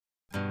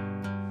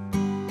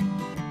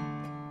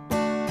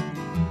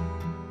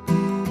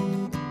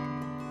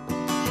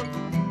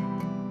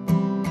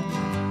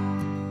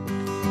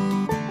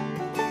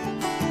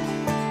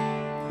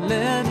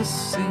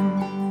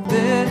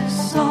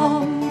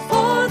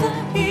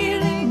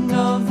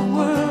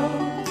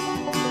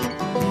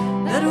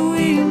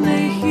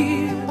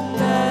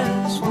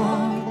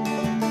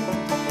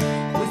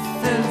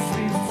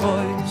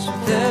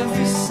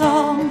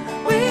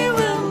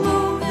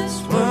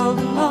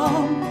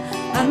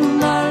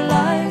and our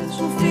lives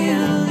will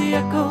feel the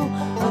echo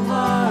of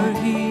our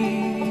healing.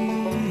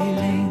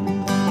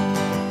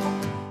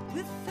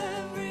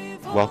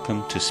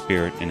 Welcome to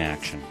Spirit in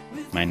Action.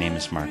 My name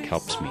is Mark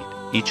Helpsmeet.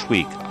 Each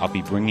week, I'll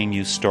be bringing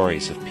you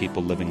stories of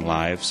people living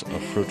lives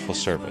of fruitful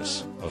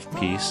service, of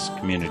peace,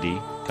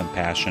 community,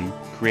 compassion,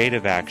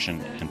 creative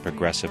action, and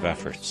progressive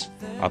efforts.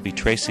 I'll be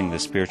tracing the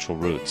spiritual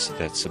roots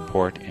that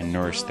support and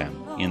nourish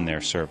them in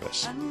their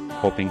service,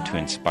 hoping to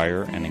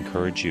inspire and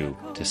encourage you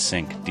to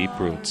sink deep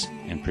roots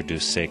and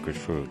produce sacred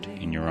fruit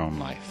in your own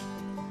life.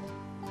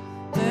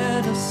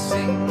 Let us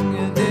sing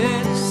a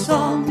little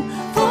song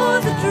for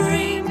the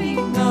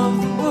dreaming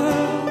of the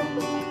world,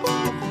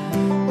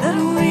 that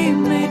we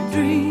may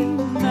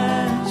dream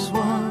as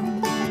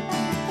one.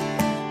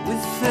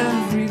 With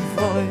every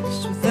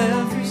voice, with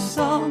every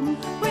song,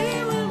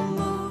 we will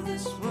move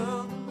this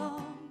world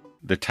along.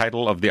 The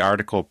title of the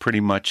article pretty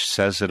much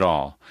says it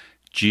all.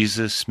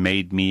 Jesus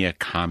Made Me a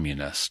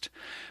Communist.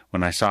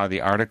 When I saw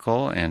the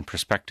article and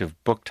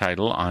prospective book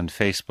title on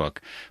Facebook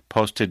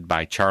posted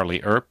by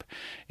Charlie Earp,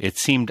 it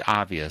seemed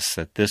obvious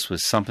that this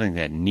was something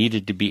that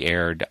needed to be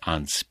aired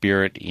on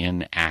Spirit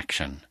in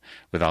Action.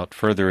 Without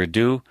further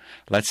ado,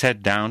 let's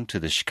head down to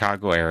the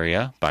Chicago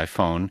area by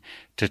phone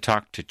to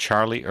talk to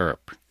Charlie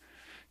Earp.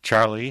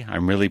 Charlie,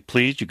 I'm really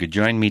pleased you could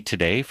join me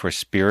today for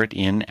Spirit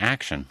in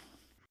Action.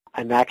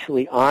 I'm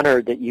actually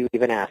honored that you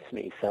even asked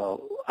me,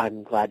 so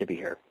I'm glad to be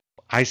here.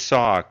 I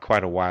saw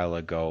quite a while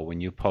ago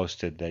when you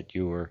posted that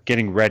you were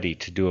getting ready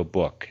to do a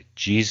book,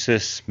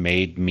 Jesus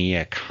Made Me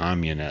a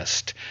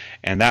Communist.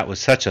 And that was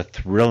such a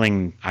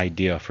thrilling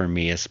idea for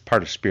me as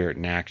part of Spirit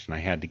in Action. I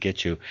had to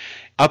get you.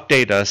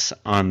 Update us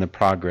on the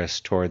progress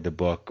toward the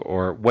book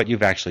or what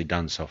you've actually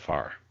done so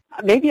far.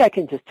 Maybe I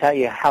can just tell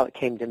you how it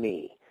came to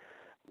me.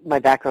 My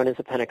background is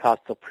a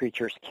Pentecostal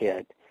preacher's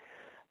kid.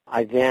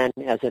 I then,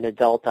 as an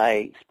adult,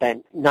 I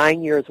spent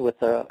 9 years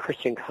with a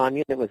Christian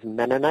commune that was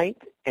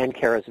Mennonite and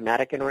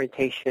charismatic in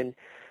orientation.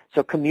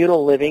 So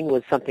communal living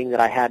was something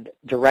that I had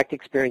direct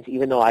experience,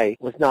 even though I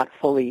was not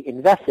fully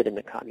invested in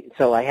the commune.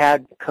 So I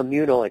had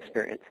communal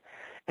experience.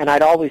 And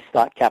I'd always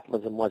thought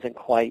capitalism wasn't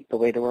quite the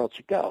way the world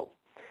should go.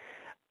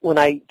 When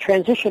I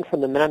transitioned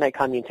from the Mennonite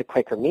commune to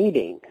Quaker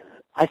meeting,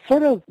 I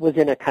sort of was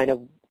in a kind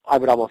of, I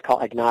would almost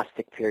call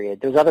agnostic period.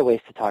 There's other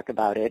ways to talk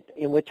about it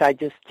in which I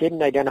just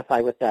didn't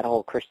identify with that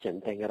whole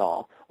Christian thing at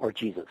all, or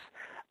Jesus.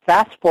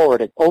 Fast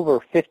forward at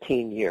over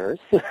 15 years,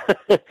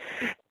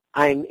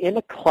 I'm in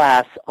a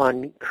class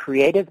on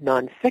creative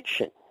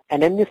nonfiction.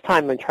 And in this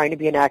time, I'm trying to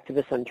be an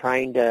activist. I'm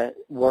trying to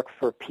work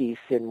for peace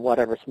in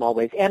whatever small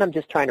ways, and I'm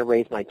just trying to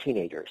raise my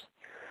teenagers.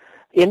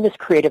 In this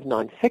creative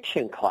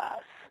nonfiction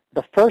class,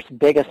 the first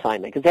big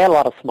assignment, because they had a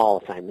lot of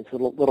small assignments,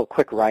 little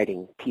quick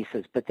writing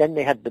pieces, but then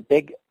they had the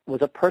big,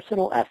 was a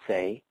personal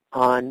essay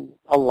on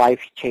a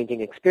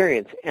life-changing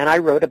experience. And I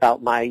wrote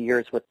about my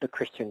years with the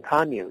Christian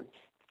commune.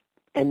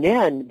 And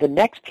then the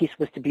next piece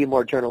was to be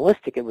more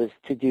journalistic. It was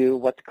to do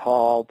what's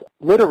called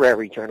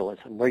literary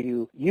journalism, where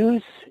you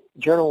use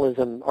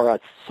journalism or a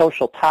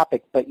social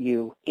topic, but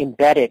you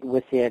embed it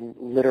within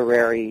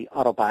literary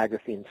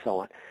autobiography and so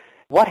on.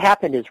 What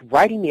happened is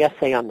writing the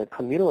essay on the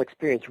communal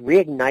experience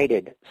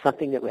reignited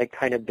something that had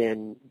kind of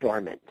been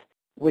dormant,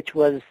 which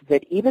was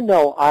that even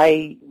though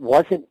I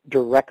wasn't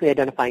directly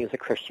identifying as a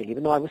Christian,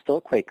 even though I was still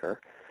a Quaker,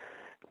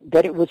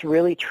 that it was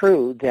really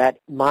true that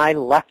my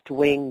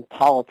left-wing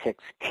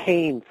politics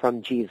came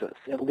from Jesus.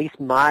 At least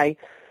my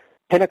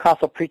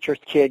Pentecostal preacher's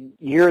kid,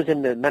 years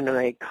in the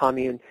Mennonite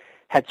commune,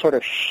 had sort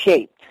of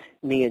shaped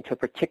me into a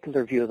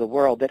particular view of the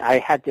world that I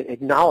had to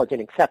acknowledge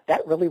and accept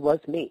that really was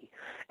me.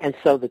 And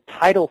so the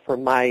title for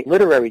my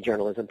literary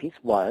journalism piece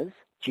was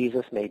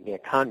Jesus Made Me a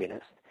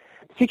Communist.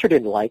 The teacher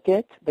didn't like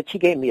it, but she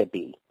gave me a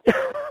B.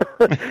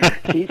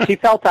 She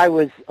felt I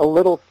was a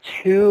little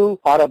too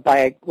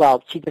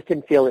well, she just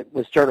didn't feel it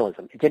was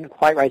journalism. It didn't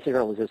quite rise to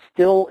journalism. It was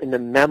still in the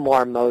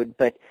memoir mode,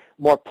 but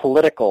more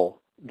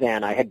political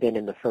than I had been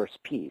in the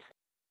first piece.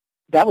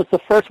 That was the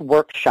first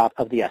workshop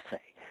of the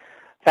essay.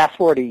 Fast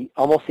forward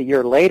almost a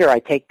year later, I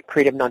take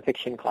creative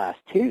nonfiction class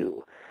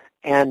 2,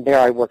 and there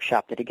I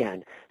workshopped it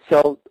again.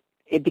 So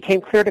it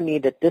became clear to me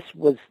that this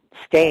was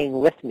staying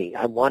with me.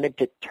 I wanted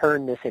to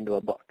turn this into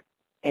a book.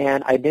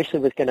 And I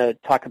initially was going to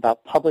talk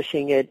about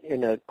publishing it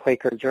in a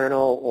Quaker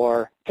journal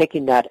or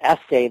taking that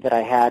essay that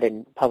I had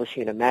and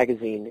publishing in a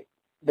magazine.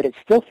 But it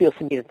still feels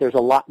to me that there's a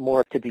lot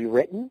more to be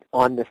written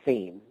on the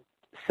theme.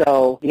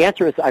 So the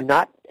answer is I'm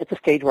not at the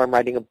stage where I'm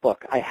writing a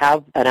book. I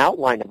have an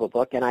outline of a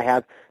book, and I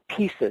have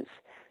pieces,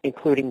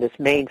 including this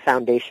main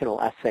foundational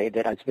essay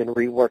that has been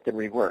reworked and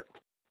reworked.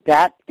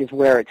 That is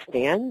where it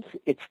stands.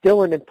 It's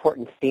still an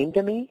important theme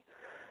to me,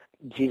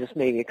 Jesus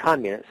Made Me a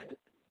Communist,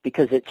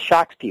 because it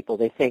shocks people.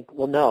 They think,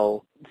 well,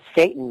 no,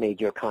 Satan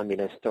made you a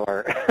communist,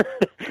 or,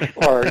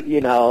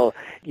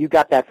 you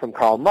got that from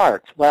Karl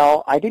Marx.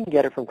 Well, I didn't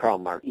get it from Karl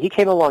Marx. He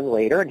came along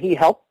later, and he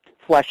helped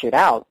flesh it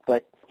out,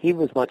 but he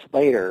was much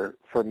later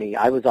for me.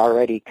 I was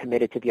already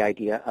committed to the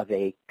idea of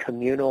a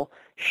communal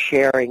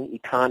sharing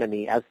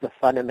economy as the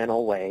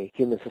fundamental way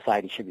human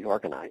society should be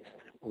organized,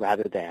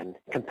 rather than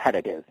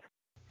competitive.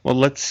 Well,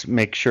 let's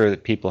make sure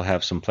that people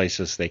have some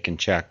places they can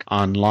check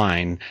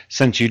online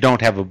since you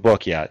don't have a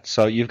book yet.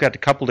 So you've got a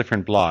couple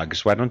different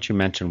blogs. Why don't you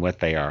mention what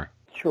they are?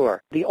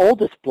 Sure. The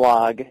oldest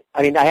blog,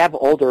 I have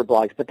older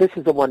blogs, but this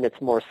is the one that's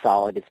more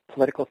solid. It's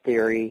political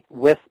theory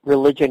with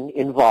religion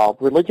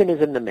involved. Religion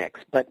is in the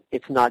mix, but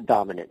it's not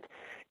dominant.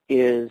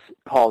 Is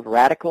called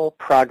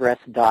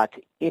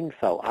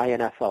radicalprogress.info,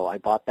 I-N-F-O. I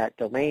bought that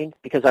domain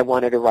because I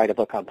wanted to write a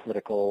book on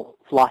political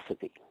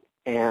philosophy.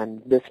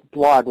 And this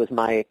blog was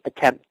my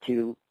attempt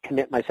to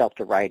commit myself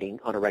to writing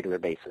on a regular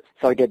basis.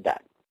 So I did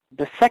that.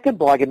 The second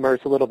blog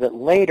emerged a little bit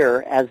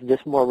later as this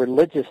more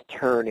religious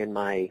turn in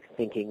my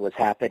thinking was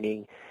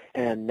happening,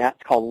 and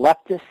that's called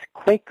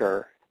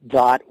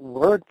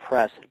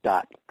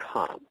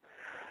leftistquaker.wordpress.com.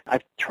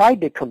 I've tried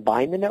to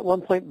combine them at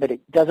one point, but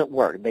it doesn't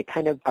work. They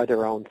kind of are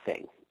their own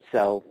thing.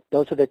 So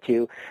those are the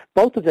two.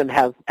 Both of them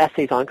have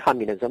essays on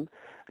communism,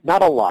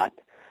 not a lot,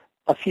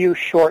 a few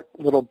short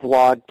little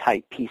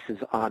blog-type pieces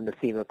on the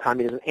theme of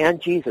communism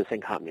and Jesus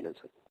and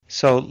communism.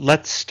 So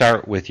let's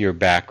start with your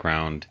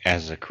background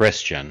as a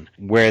Christian,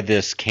 where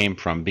this came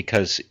from,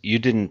 because you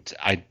didn't,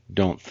 I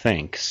don't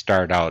think,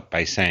 start out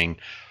by saying,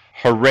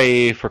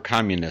 hooray for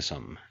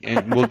communism.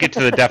 And we'll get to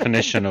the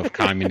definition of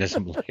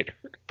communism later.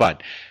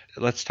 But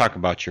let's talk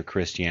about your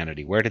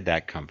Christianity. Where did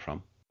that come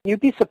from? You'd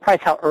be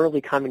surprised how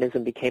early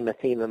communism became a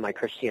theme in my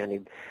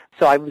Christianity.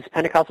 So I was a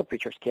Pentecostal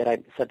preacher's kid. I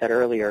said that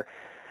earlier.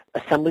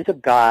 Assemblies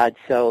of God.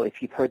 So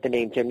if you've heard the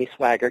name Jimmy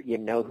Swaggart, you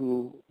know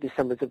who the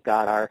Assemblies of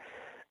God are.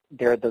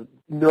 They're the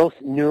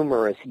most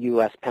numerous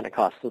U.S.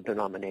 Pentecostal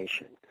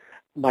denomination.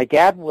 My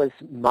dad was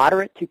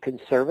moderate to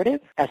conservative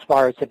as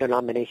far as the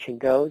denomination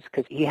goes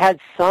because he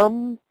had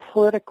some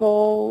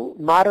political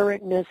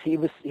moderateness. He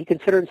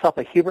considered himself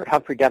a Hubert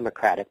Humphrey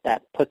Democrat, if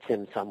that puts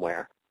him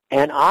somewhere.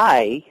 And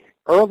I,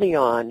 early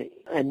on,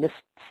 and this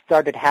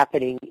started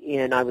happening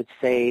in, I would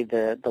say,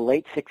 the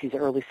late 60s,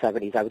 early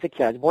 70s. I was a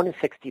kid. I was born in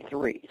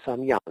 63, so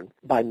I'm young.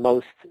 By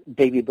most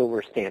baby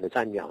boomer standards,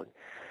 I'm young.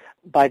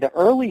 By the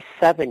early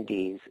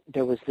 70s,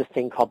 there was this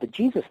thing called the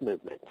Jesus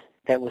movement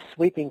that was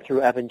sweeping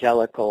through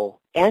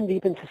evangelical and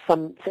even to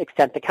some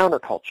extent the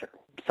counterculture.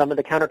 Some of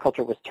the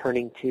counterculture was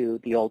turning to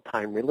the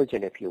old-time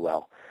religion, if you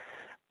will.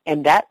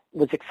 And that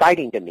was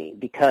exciting to me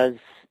because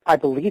I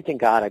believed in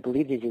God. I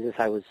believed in Jesus.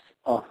 I was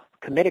a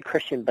committed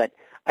Christian, but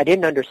I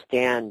didn't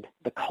understand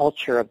the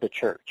culture of the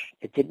church.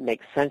 It didn't make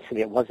sense to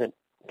me. It wasn't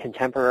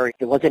contemporary.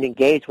 It wasn't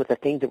engaged with the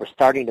things that were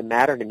starting to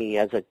matter to me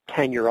as a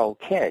 10-year-old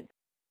kid.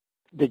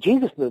 The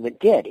Jesus movement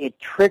did. It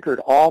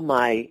triggered all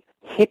my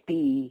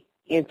hippie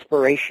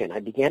inspiration. I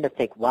began to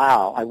think,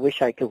 wow, I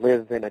wish I could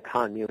live in a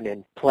commune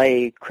and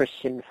play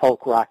Christian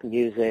folk rock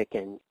music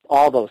and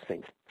all those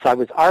things. So I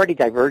was already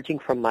diverging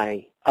from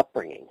my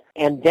upbringing.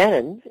 And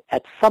then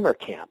at summer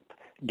camp,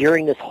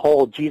 during this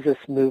whole Jesus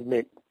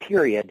movement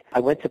period, I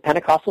went to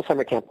Pentecostal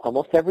summer camp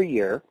almost every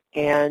year,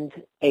 and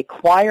a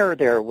choir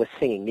there was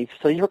singing.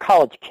 So these were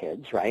college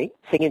kids, right,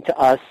 singing to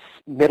us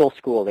middle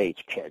school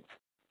age kids.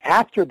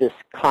 After this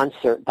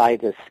concert by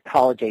this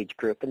college-age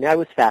group, and I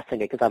was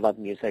fascinated because I love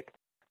music,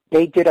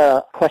 they did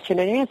a question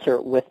and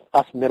answer with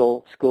us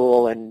middle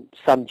school and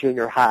some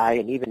junior high,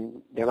 and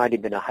even there might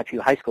have been a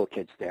few high school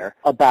kids there,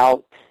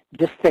 about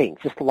just things,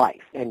 just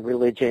life and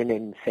religion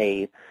and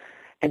faith.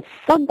 And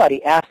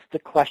somebody asked a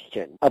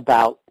question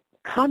about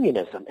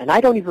communism, and I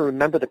don't even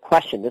remember the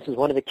question. This is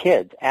one of the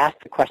kids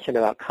asked a question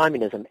about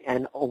communism,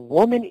 and a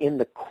woman in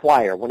the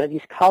choir, one of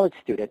these college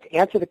students,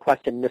 answered the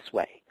question this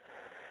way.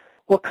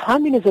 Well,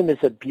 communism is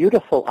a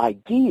beautiful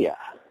idea,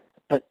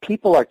 but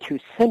people are too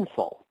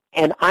sinful.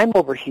 And I'm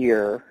over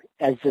here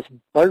as this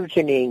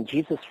burgeoning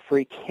Jesus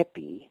freak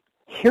hippie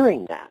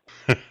hearing that.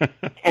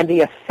 And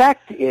the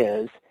effect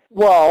is,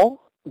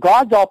 well,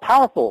 God's all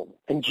powerful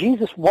and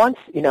Jesus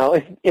wants,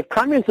 if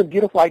communism is a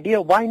beautiful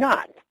idea, why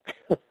not?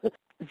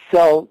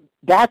 So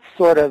that's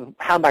sort of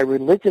how my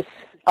religious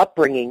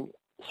upbringing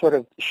sort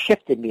of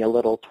shifted me a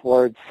little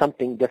towards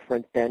something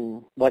different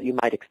than what you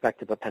might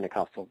expect of a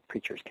Pentecostal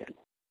preacher's kid.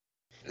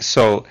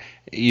 So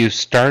you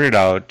started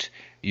out,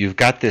 you've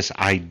got this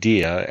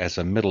idea as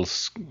a middle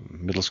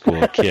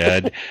school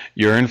kid.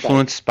 You're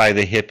influenced by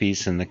the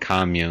hippies and the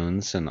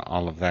communes and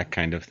all of that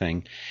kind of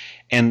thing.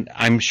 And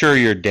I'm sure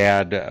your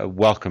dad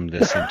welcomed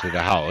this into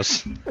the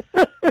house.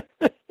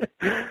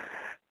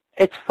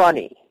 It's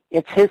funny.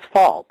 It's his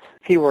fault.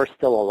 If he were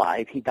still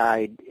alive, he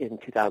died in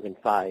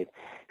 2005. If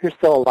you're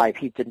still alive,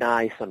 he'd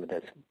deny some of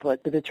this.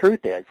 But the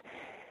truth is,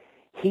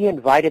 he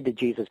invited the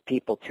Jesus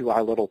people to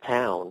our little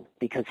town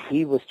because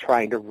he was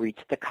trying to reach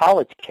the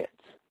college kids.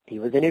 He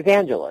was an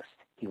evangelist.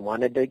 He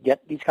wanted to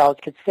get these college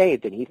kids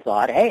saved, and he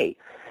thought, hey,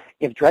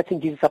 if dressing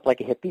Jesus up like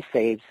a hippie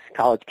saves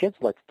college kids,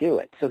 let's do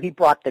it. So he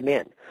brought them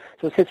in.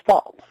 So it's his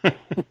fault.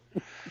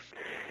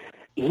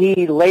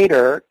 He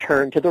later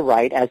turned to the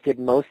right, as did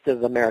most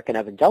of American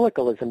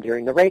evangelicalism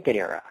during the Reagan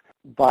era.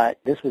 But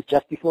this was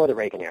just before the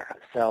Reagan era.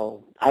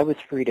 So I was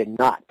free to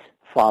not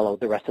follow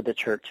the rest of the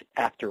church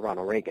after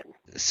Ronald Reagan.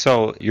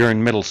 So you're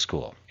in middle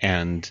school,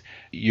 and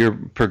you're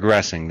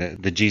progressing,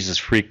 the Jesus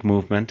Freak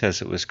movement,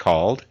 as it was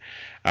called.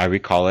 I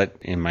recall it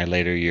in my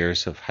later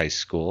years of high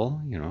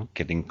school,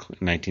 getting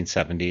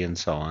 1970 and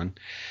so on.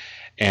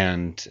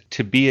 And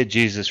to be a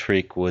Jesus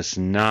freak was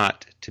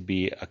not to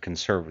be a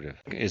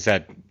conservative. Is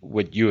that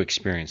what you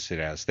experienced it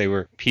as? They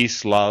were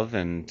peace, love,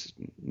 and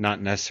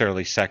not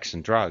necessarily sex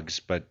and drugs,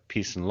 but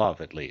peace and love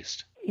at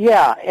least.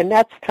 Yeah, and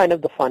that's kind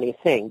of the funny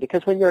thing,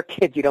 because when you're a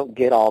kid, you don't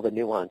get all the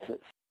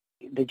nuances.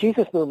 The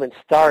Jesus movement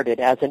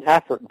started as an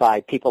effort by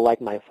people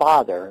like my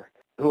father,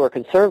 who are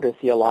conservative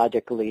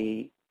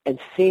theologically, and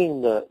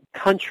seeing the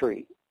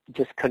country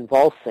just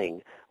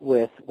convulsing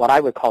with what I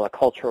would call a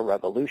cultural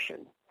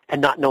revolution and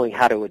not knowing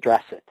how to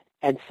address it.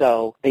 And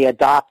so they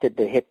adopted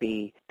the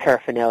hippie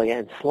paraphernalia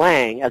and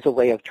slang as a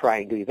way of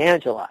trying to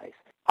evangelize.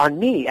 On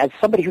me, as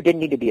somebody who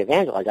didn't need to be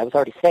evangelized, I was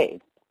already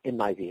saved, in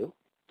my view.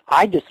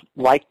 I just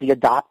liked the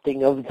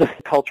adopting of the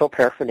cultural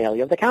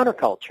paraphernalia of the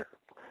counterculture.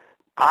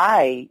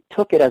 I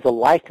took it as a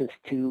license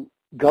to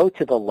go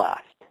to the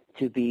left,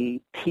 to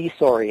be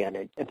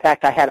peace-oriented. In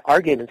fact, I had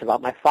arguments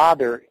about my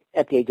father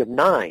at the age of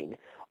 9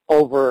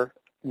 over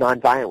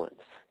nonviolence.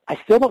 I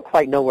still don't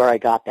quite know where I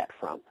got that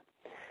from.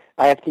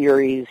 I have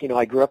theories.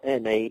 I grew up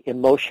in an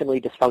emotionally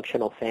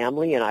dysfunctional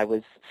family, and I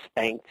was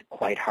spanked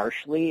quite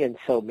harshly, and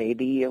so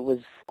maybe it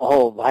was,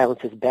 violence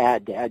is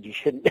bad, Dad. You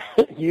shouldn't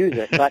use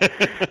it. But,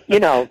 a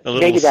little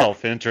maybe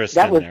self-interest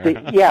that in was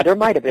there. Yeah, there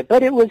might have been.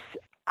 But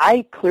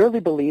I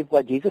clearly believe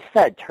what Jesus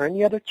said, turn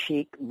the other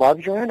cheek, love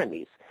your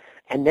enemies.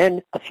 And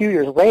then a few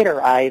years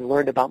later, I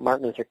learned about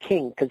Martin Luther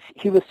King, because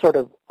he was sort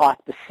of off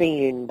the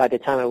scene by the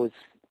time I was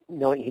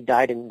knowing he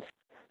died in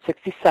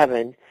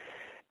 1967,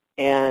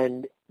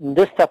 and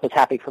this stuff was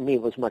happening for me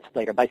was much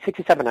later. By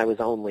 1967, I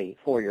was only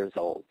 4 years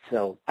old,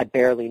 so I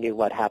barely knew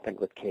what happened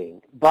with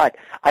King. But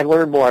I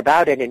learned more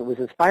about it, and it was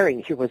inspiring.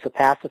 He was a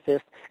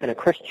pacifist and a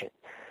Christian.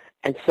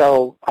 And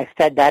so I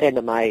fed that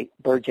into my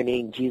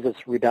burgeoning Jesus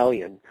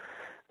rebellion.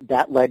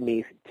 That led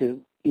me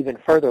to even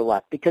further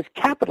left, because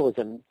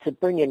capitalism, to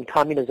bring in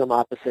communism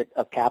opposite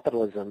of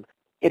capitalism,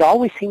 it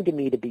always seemed to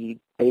me to be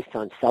based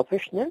on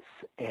selfishness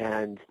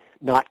and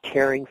not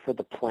caring for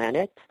the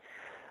planet.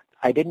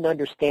 I didn't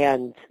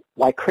understand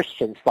why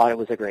Christians thought it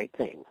was a great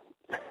thing.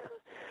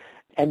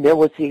 And there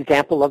was the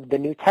example of the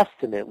New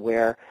Testament,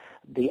 where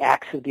the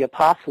Acts of the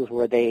Apostles,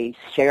 where they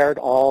shared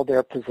all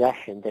their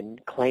possessions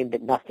and claimed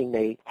that nothing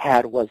they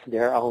had was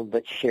their own,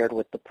 but shared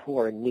with the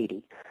poor and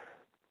needy.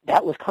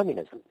 That was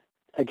communism.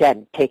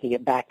 Again, taking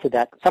it back to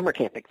that summer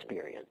camp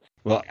experience.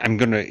 Well, I'm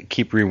going to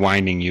keep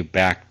rewinding you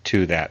back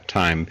to that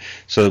time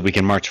so that we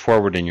can march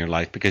forward in your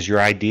life, because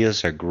your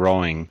ideas are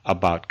growing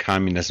about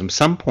communism. At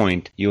some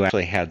point, you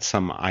actually had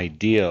some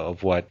idea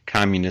of what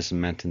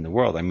communism meant in the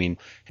world. I mean,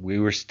 we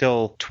were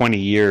still 20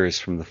 years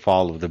from the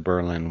fall of the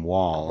Berlin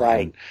Wall. Right.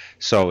 And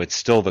so it's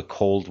still the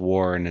Cold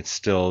War, and it's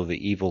still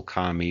the evil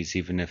commies,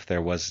 even if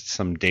there was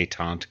some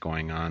détente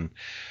going on.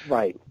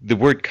 Right. The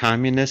word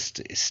communist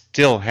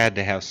still had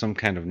to have some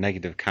kind of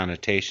negative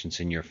connotations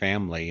in your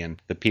family and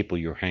the people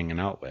you were hanging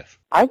out with.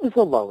 I was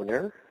a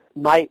loner.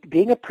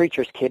 Being a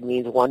preacher's kid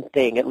means one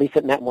thing, at least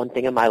it meant one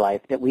thing in my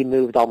life, that we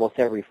moved almost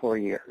every 4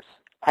 years.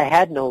 I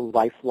had no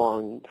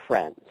lifelong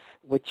friends,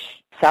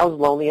 which sounds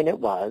lonely, and it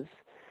was.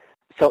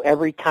 So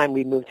every time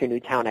we moved to a new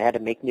town, I had to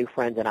make new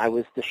friends, and I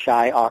was the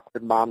shy,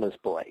 awkward mama's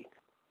boy.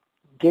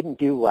 Didn't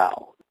do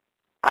well.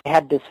 I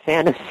had this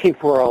fantasy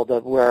world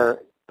of where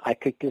I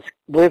could just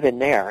live in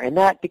there, and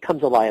that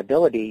becomes a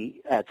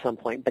liability at some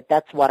point, but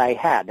that's what I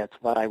had.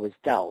 That's what I was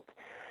dealt.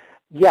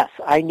 Yes,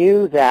 I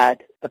knew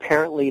that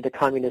apparently the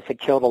communists had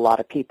killed a lot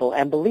of people,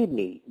 and believe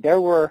me, there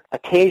were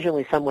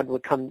occasionally someone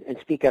would come and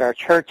speak at our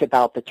church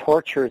about the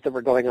tortures that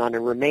were going on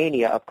in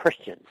Romania of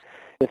Christians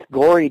with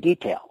gory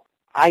detail.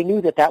 I knew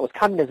that that was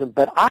communism,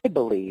 but I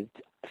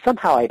believed,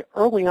 somehow I'd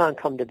early on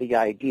come to the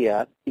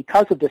idea,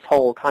 because of this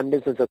whole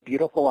communism is a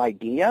beautiful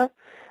idea,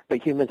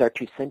 but humans are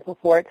too sinful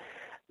for it,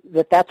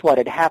 that's what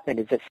had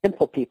happened, is that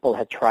simple people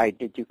had tried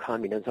to do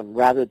communism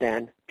rather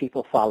than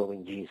people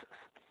following Jesus.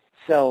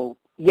 So,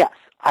 yes,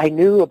 I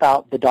knew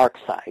about the dark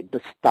side,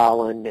 the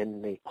Stalin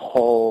and the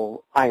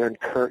whole Iron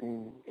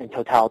Curtain and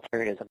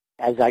totalitarianism.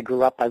 As I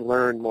grew up, I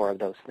learned more of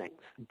those things.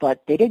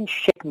 But they didn't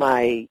shake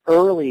my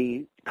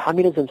early,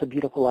 communism's a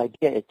beautiful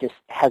idea, it just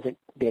hasn't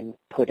been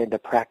put into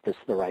practice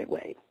the right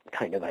way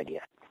kind of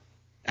idea.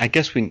 I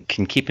guess we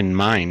can keep in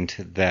mind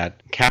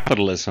that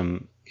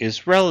capitalism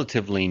is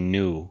relatively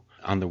new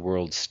on the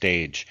world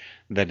stage.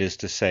 That is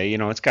to say,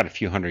 it's got a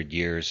few hundred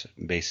years,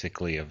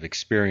 basically, of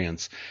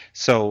experience.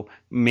 So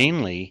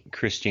mainly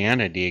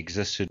Christianity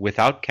existed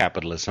without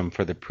capitalism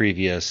for the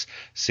previous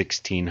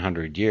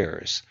 1,600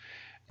 years.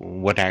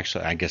 What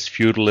actually, I guess,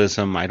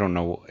 feudalism, I don't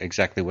know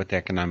exactly what the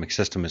economic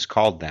system is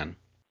called then.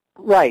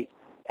 Right.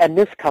 And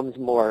this comes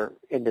more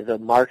into the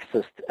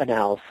Marxist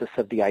analysis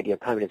of the idea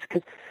of communism,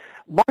 because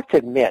Marx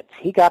admits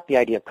he got the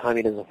idea of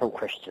communism from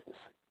Christians.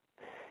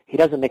 He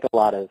doesn't make a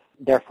lot of,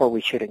 therefore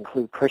we should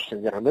include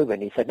Christians in our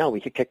movement. He said, no,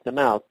 we should kick them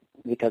out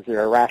because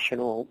they're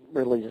irrational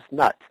religious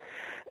nuts.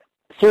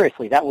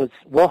 Seriously, that was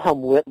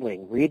Wilhelm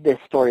Wittling. Read the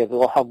story of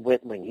Wilhelm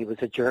Wittling. He was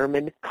a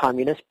German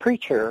communist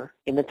preacher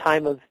in the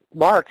time of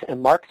Marx,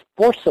 and Marx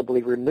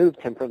forcibly removed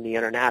him from the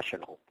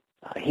International.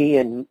 He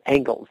and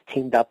Engels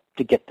teamed up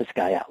to get this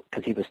guy out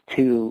because he was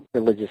too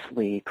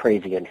religiously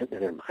crazy in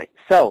their mind.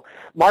 So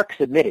Marx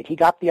admitted he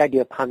got the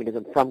idea of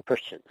communism from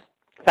Christians.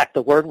 In fact,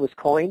 the word was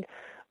coined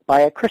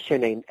by a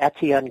Christian named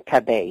Etienne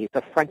Cabet. He's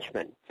a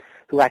Frenchman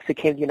who actually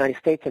came to the United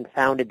States and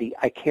founded the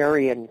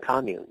Icarian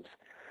communes.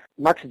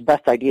 Marx's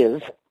best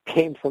ideas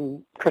came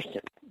from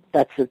Christians.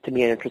 That's, to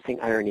me, an interesting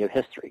irony of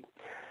history.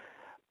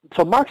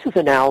 So Marx's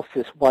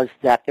analysis was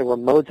that there were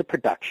modes of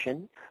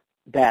production,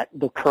 that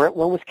the current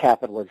one was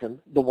capitalism,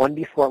 the one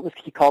before it was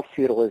he called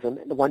feudalism,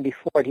 and the one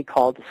before it he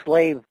called the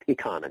slave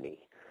economy.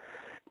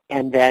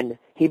 And then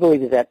he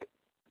believed that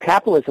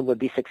capitalism would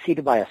be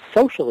succeeded by a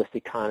socialist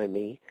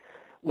economy,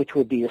 which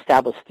would be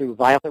established through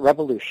violent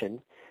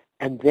revolution,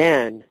 and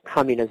then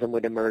communism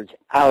would emerge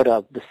out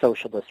of the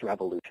socialist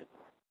revolution.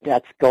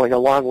 That's going a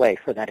long way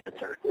for that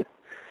answer.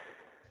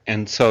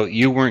 And so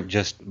you weren't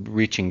just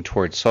reaching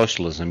towards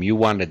socialism. You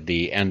wanted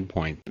the end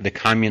point, the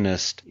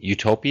communist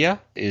utopia.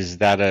 Is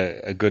that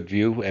a good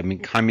view? I mean,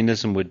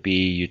 communism would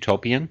be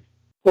utopian?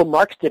 Well,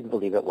 Marx didn't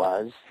believe it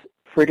was.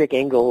 Friedrich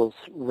Engels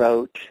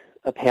wrote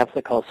a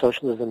pamphlet called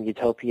Socialism,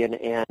 Utopian,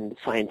 and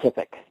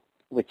Scientific,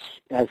 which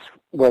is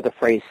where the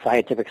phrase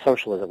scientific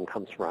socialism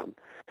comes from.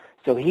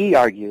 So he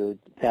argued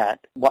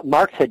that what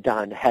Marx had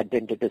done had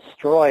been to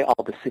destroy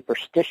all the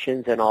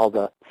superstitions and all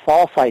the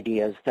false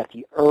ideas that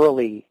the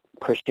early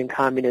Christian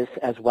communists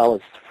as well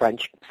as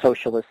French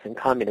socialists and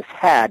communists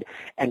had,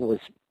 and was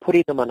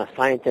putting them on a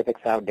scientific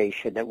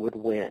foundation that would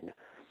win.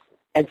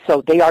 And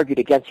so they argued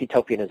against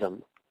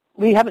utopianism.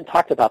 We haven't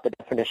talked about the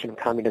definition of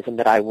communism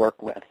that I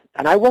work with.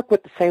 And I work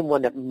with the same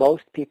one that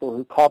most people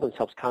who call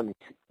themselves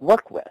communists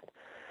work with.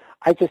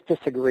 I just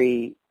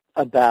disagree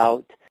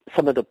about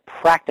some of the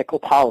practical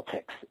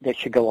politics that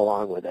should go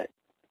along with it.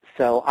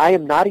 So I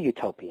am not a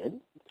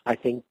utopian. I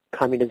think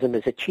communism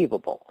is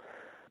achievable.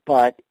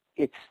 But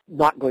it's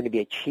not going to be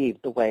achieved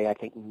the way I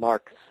think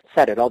Marx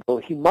said it,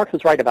 although Marx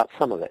was right about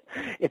some of it.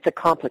 It's a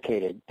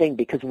complicated thing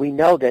because we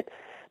know that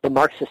the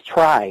Marxists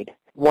tried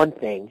one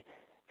thing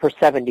for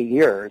 70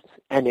 years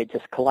and it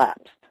just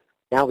collapsed.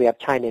 Now we have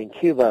China and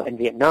Cuba and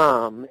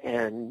Vietnam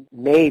and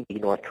maybe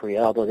North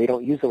Korea, although they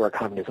don't use the word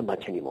communism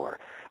much anymore,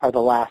 are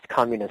the last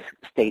communist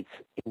states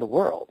in the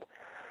world,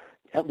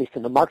 at least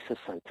in the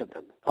Marxist sense of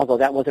them. Although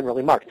that wasn't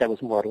really Marx, that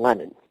was more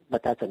Lenin.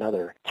 But that's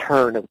another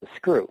turn of the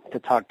screw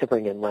to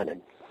bring in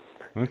Lenin.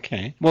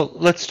 Okay. Well,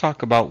 let's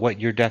talk about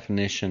what your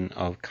definition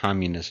of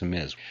communism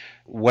is.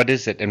 What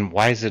is it, and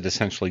why is it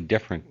essentially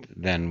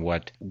different than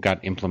what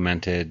got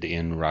implemented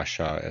in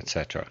Russia,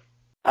 etc.?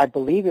 I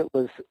believe it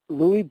was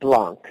Louis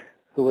Blanc,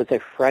 who was a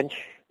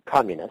French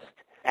communist,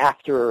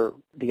 after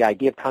the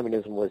idea of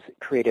communism was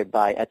created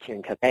by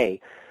Etienne Cabet,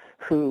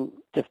 who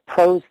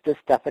proposed this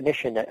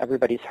definition that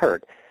everybody's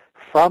heard: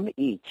 from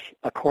each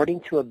according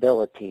to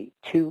ability,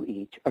 to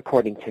each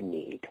according to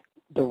need.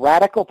 The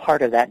radical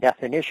part of that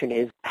definition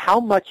is how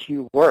much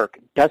you work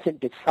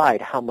doesn't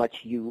decide how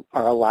much you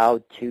are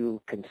allowed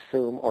to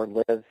consume or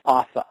live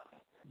off of.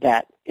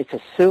 That it's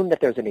assumed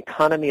that there's an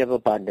economy of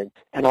abundance,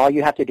 and all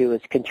you have to do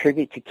is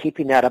contribute to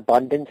keeping that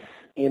abundance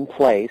in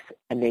place,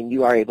 and then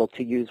you are able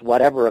to use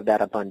whatever of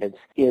that abundance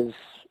is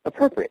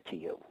appropriate to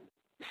you.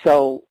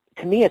 So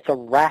to me, it's a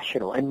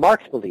rational, and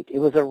Marx believed it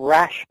was a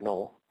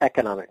rational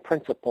economic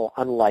principle,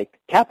 unlike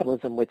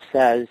capitalism, which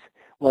says,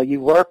 well,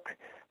 you work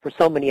for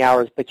so many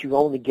hours, but you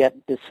only get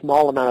this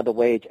small amount of the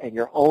wage, and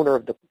your owner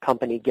of the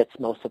company gets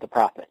most of the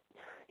profit.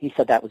 He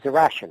said that was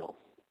irrational.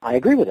 I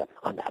agree with him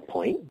on that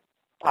point.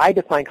 I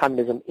define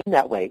communism in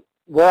that way.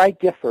 Where I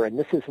differ, and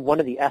this is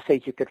one of the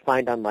essays you could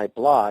find on my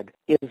blog,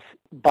 is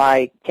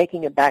by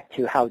taking it back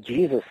to how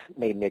Jesus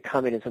made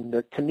communism.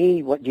 To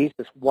me, what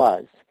Jesus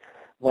was,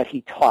 what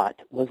he taught,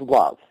 was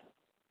love.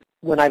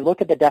 When I look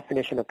at the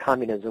definition of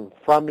communism,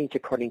 from each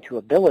according to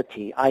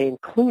ability, I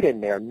include in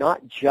there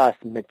not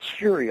just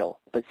material,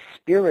 but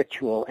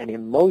spiritual and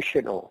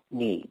emotional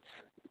needs.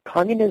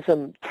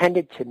 Communism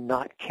tended to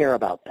not care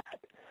about that.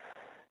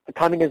 The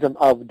communism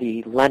of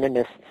the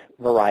Leninist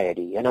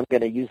variety, and I'm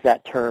going to use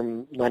that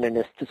term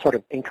Leninist to sort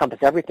of encompass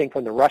everything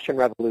from the Russian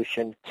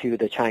Revolution to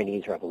the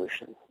Chinese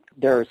Revolution.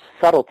 There's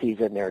subtleties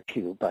in there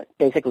too, but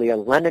basically a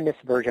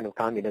Leninist version of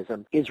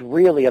communism is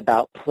really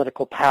about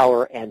political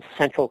power and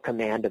central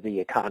command of the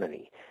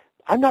economy.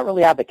 I'm not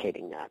really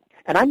advocating that.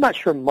 And I'm not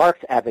sure Marx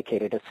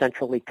advocated a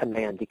centrally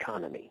command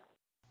economy.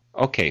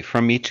 Okay,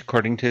 from each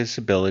according to his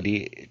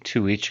ability,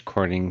 to each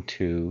according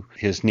to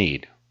his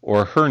need,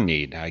 or her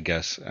need, I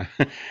guess.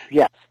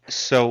 Yes.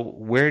 So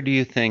where do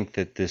you think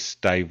that this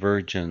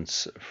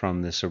divergence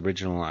from this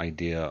original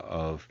idea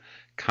of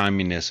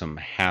communism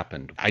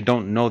happened? I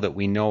don't know that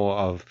we know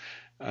of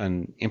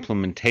an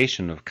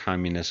implementation of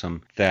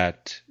communism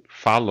that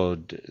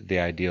followed the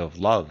idea of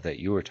love that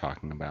you were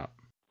talking about.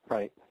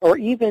 Right. Or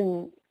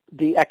even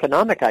the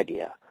economic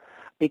idea,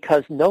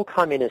 because no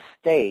communist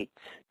state,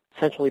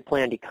 centrally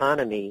planned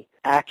economy,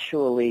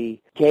 actually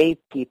gave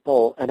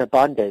people an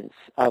abundance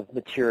of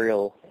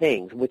material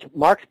things, which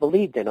Marx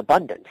believed in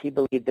abundance. He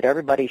believed that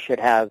everybody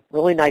should have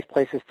really nice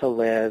places to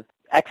live,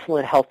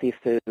 excellent healthy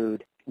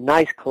food,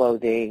 nice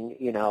clothing,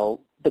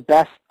 the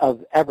best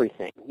of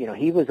everything.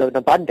 He was an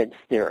abundance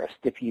theorist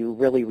if you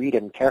really read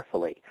him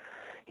carefully.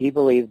 He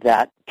believed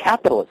that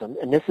capitalism,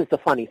 and this is the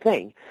funny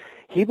thing,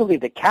 he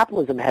believed that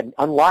capitalism had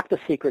unlocked the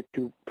secret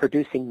to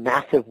producing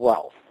massive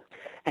wealth.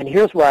 And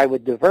here's where I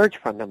would diverge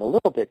from him a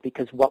little bit,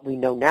 because what we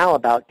know now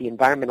about the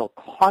environmental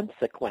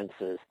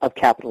consequences of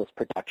capitalist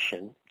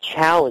production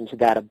challenge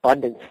that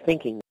abundance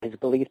thinking, his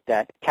belief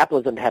that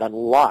capitalism had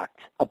unlocked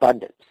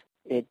abundance.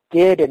 It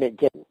did and it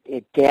didn't.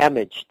 It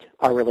damaged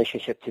our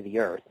relationship to the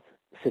earth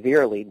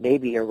severely,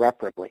 maybe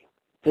irreparably.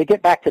 To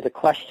get back to the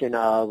question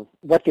of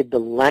what did the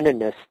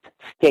Leninist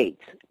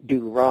states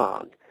do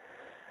wrong,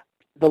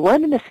 the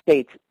Leninist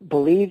states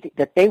believed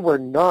that they were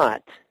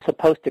not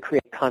supposed to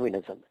create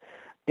communism.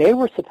 They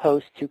were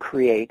supposed to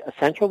create a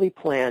centrally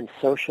planned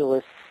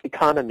socialist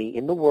economy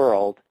in the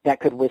world that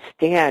could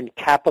withstand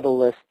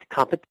capitalist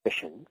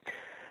competition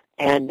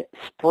and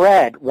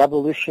spread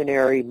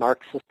revolutionary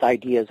Marxist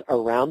ideas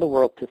around the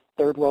world to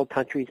third world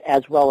countries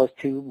as well as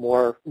to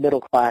more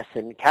middle class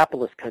and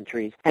capitalist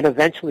countries, and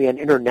eventually an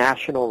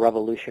international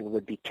revolution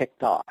would be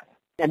kicked off.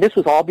 And this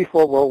was all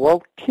before World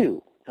War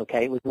II.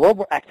 Okay, it was World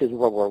War I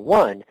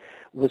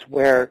was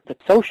where the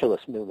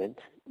socialist movement,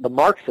 the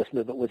Marxist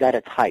movement, was at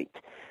its height.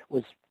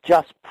 Was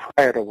just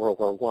prior to World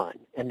War I.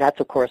 And that's,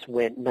 of course,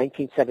 when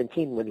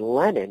 1917, when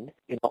Lenin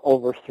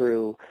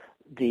overthrew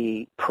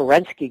the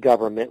Kerensky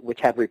government,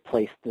 which had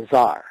replaced the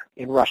Tsar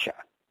in Russia.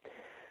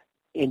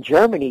 In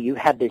Germany, you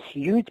had this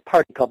huge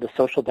party called the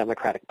Social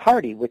Democratic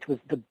Party, which was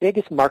the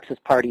biggest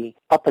Marxist party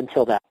up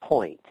until that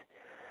point.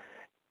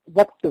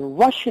 What the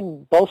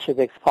Russian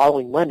Bolsheviks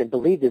following Lenin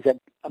believed is that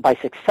by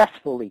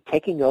successfully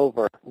taking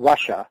over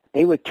Russia,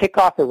 they would kick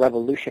off a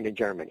revolution in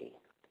Germany.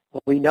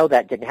 Well, we know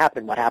that didn't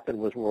happen. What happened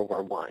was World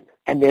War I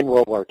and then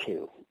World War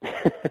II.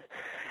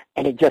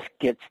 And it just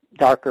gets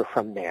darker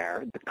from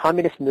there. The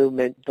communist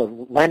movement, the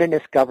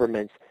Leninist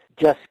governments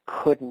just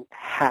couldn't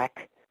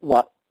hack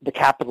what the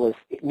capitalist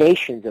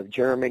nations of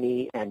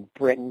Germany and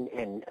Britain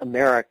and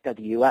America,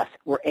 the U.S.,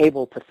 were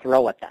able to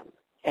throw at them.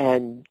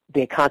 And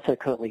they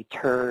consequently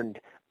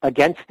turned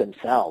against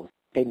themselves.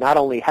 They not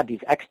only had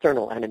these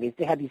external enemies,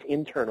 they had these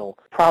internal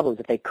problems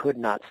that they could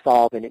not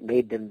solve, and it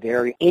made them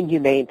very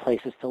inhumane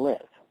places to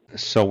live.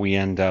 So we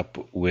end up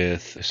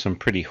with some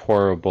pretty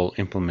horrible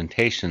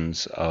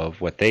implementations of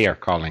what they are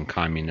calling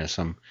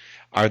communism.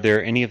 Are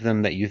there any of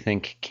them that you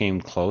think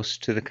came close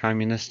to the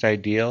communist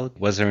ideal?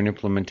 Was there an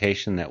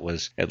implementation that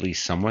was at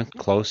least somewhat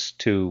close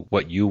to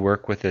what you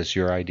work with as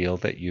your ideal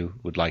that you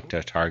would like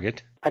to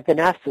target? I've been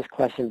asked this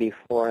question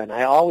before, and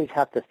I always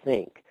have to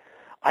think.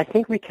 I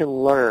think we can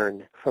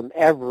learn from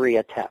every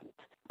attempt.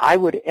 I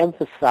would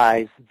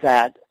emphasize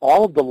that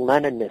all of the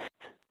Leninist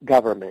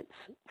governments,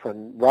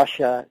 from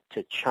Russia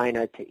to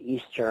China to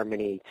East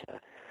Germany to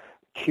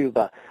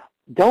Cuba,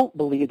 don't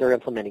believe they're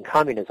implementing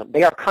communism.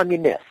 They are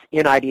communists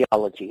in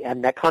ideology,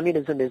 and that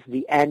communism is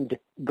the end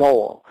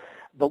goal.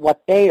 But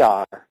what they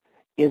are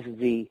is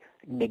the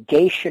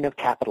negation of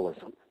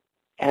capitalism.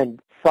 And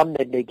from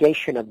the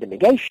negation of the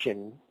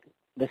negation,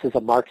 this is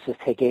a Marxist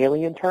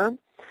Hegelian term,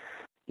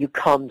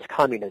 comes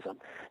communism.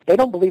 They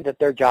don't believe that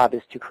their job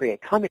is to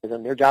create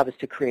communism. Their job is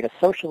to create a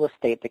socialist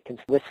state that can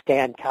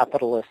withstand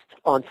capitalist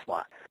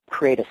onslaught,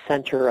 create a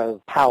center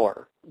of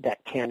power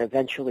that can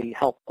eventually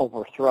help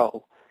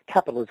overthrow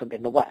capitalism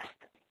in the West.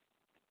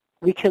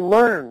 We can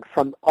learn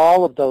from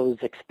all of those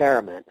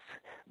experiments,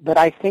 but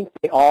I think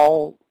they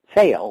all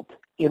failed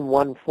in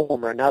one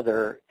form or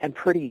another, and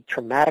pretty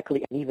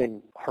traumatically and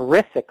even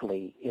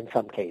horrifically in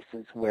some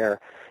cases, where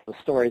the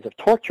stories of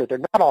torture, they're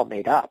not all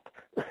made up.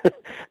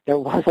 There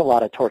was a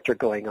lot of torture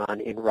going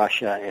on in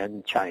Russia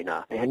and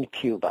China and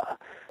Cuba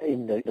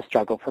in the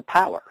struggle for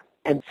power.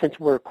 And since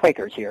we're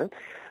Quakers here,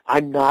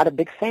 I'm not a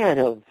big fan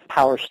of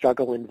power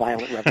struggle and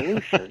violent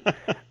revolution.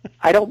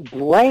 I don't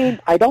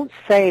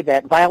say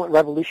that violent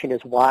revolution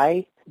is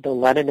why the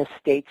Leninist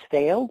states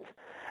failed,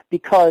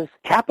 because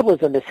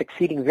capitalism is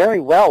succeeding very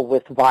well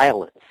with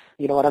violence.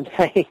 You know what I'm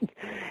saying?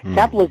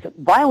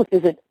 Violence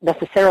isn't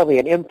necessarily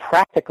an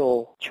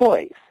impractical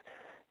choice.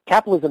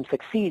 Capitalism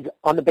succeeds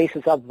on the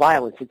basis of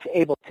violence. It's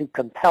able to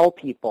compel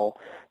people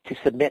to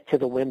submit to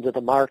the whims of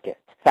the market.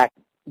 In fact,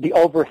 the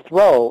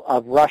overthrow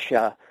of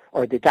Russia,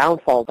 or the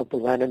downfall of the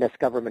Leninist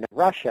government of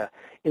Russia,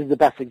 is the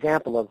best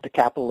example of the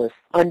capitalists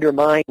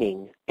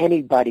undermining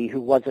anybody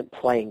who wasn't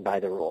playing by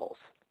the rules.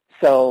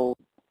 So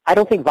I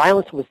don't think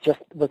violence was the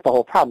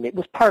whole problem. It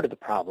was part of the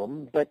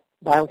problem, but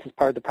violence is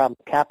part of the problem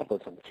of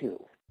capitalism too.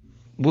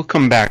 We'll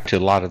come back to a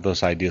lot of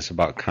those ideas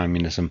about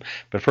communism,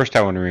 but first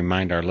I want to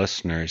remind our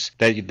listeners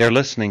that they're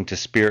listening to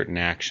Spirit in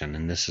Action,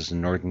 and this is a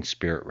Northern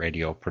Spirit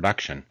Radio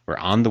production. We're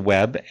on the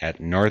web at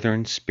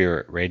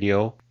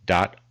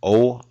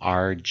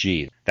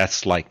northernspiritradio.org.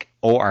 That's like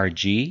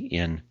ORG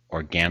in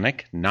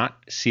organic,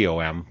 not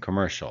COM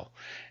commercial.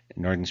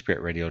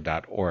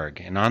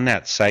 northernspiritradio.org. And on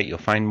that site, you'll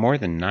find more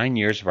than 9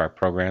 years of our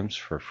programs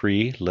for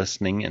free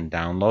listening and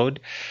download.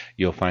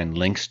 You'll find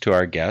links to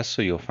our guests,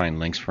 so you'll find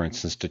links, for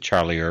instance, to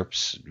Charlie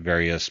Earp's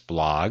various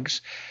blogs.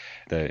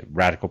 the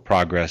Radical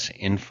Progress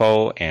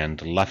Info and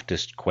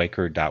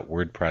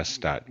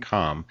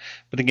leftistquaker.wordpress.com.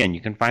 But again,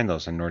 you can find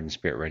those on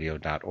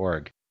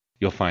NorthernSpiritRadio.org.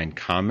 You'll find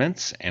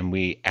comments, and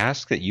we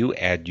ask that you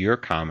add your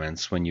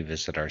comments when you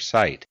visit our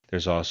site.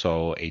 There's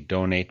also a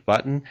donate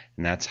button,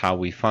 and that's how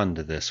we fund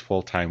this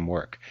full-time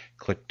work.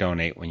 Click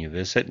donate when you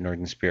visit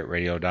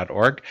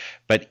NorthernSpiritRadio.org.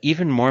 But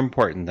even more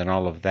important than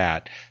all of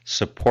that,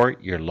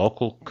 support your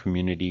local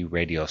community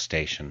radio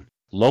station.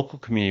 Local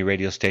community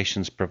radio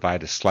stations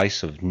provide a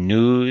slice of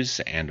news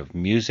and of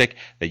music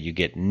that you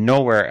get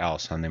nowhere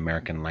else on the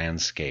American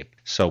landscape.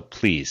 So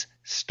please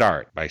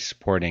start by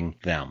supporting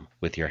them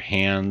with your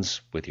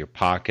hands, with your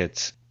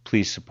pockets.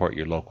 Please support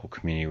your local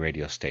community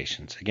radio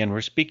stations. Again,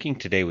 we're speaking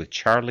today with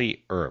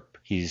Charlie Earp.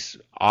 He's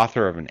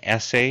author of an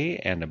essay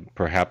and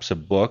perhaps a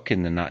book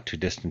in the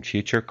not-too-distant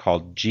future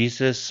called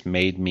Jesus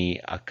Made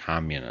Me a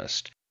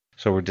Communist.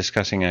 So we're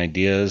discussing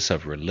ideas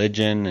of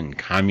religion and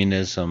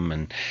communism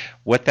and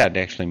what that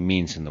actually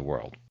means in the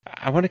world.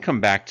 I want to come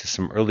back to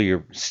some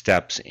earlier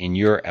steps in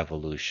your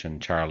evolution,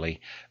 Charlie,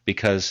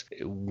 because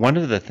one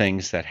of the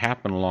things that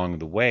happened along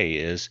the way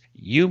is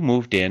you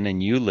moved in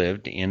and you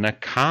lived in a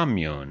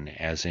commune,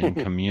 as in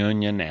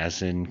communion,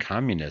 as in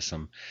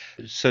communism.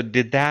 So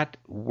did that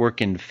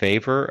work in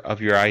favor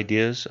of your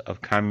ideas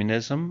of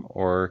communism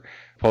or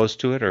opposed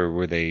to it, or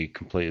were they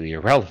completely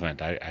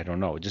irrelevant? I don't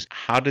know. Just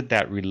how did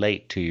that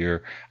relate to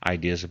your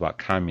ideas about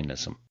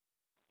communism?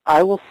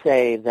 I will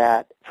say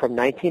that from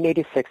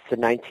 1986 to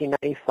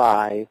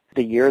 1995,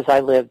 the years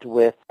I lived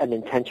with an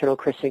intentional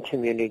Christian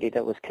community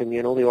that was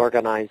communally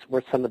organized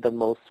were some of the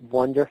most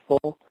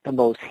wonderful, the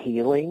most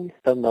healing,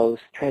 the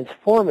most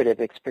transformative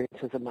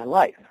experiences of my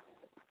life.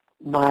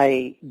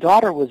 My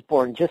daughter was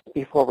born just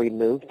before we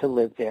moved to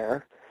live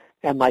there,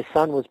 and my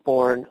son was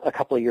born a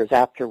couple of years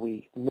after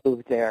we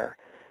moved there.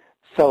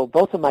 So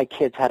both of my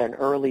kids had an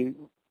early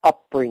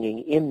upbringing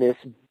in this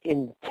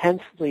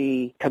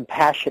intensely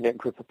compassionate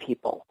group of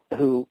people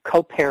who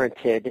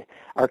co-parented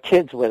our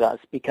kids with us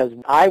because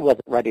I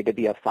wasn't ready to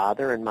be a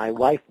father and my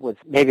wife was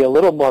maybe a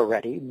little more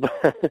ready.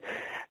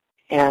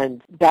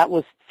 And that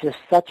was just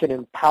such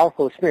an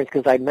powerful experience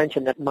because I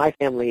mentioned that my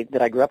family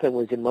that I grew up in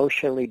was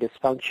emotionally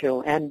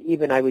dysfunctional and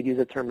even I would use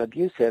the term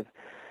abusive.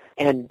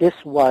 And this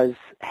was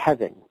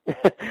heaven.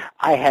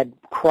 I had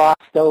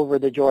crossed over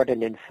the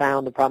Jordan and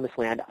found the Promised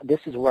Land. This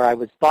is where I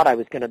thought I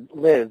was going to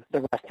live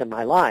the rest of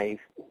my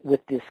life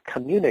with this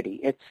community.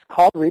 It's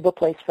called Reba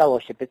Place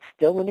Fellowship. It's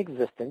still in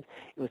existence.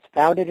 It was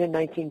founded in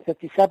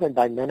 1957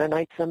 by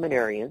Mennonite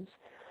seminarians.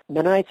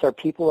 Mennonites are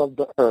people of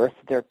the earth.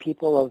 They're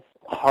people of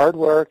hard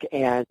work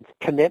and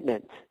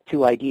commitment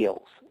to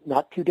ideals,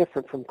 not too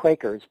different from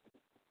Quakers.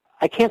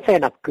 I can't say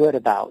enough good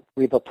about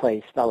Reba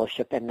Place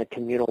Fellowship and the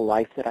communal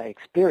life that I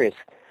experienced.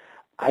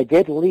 I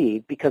did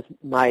leave because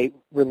my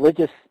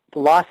religious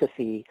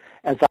philosophy,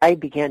 as I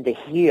began to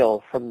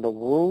heal from the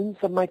wounds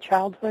of my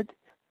childhood,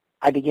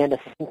 I began to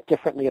think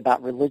differently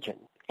about religion.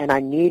 And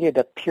I needed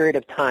a period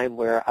of time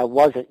where I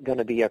wasn't going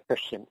to be a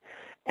Christian.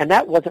 And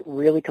that wasn't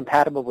really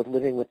compatible with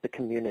living with the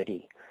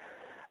community.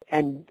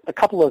 And a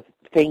couple of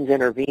things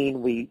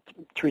intervened.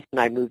 Teresa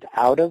and I moved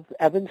out of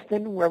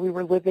Evanston, where we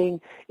were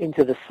living,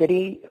 into the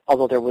city,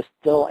 although there was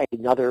still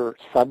another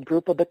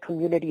subgroup of the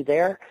community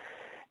there.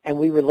 And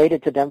we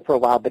related to them for a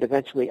while, but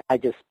eventually I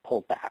just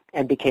pulled back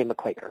and became a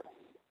Quaker.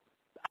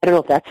 I don't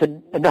know if that's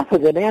enough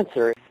of an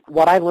answer.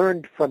 What I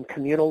learned from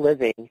communal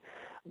living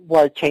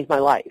changed my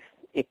life.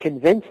 It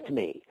convinced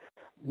me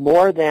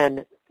more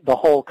than the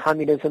whole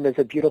communism is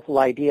a beautiful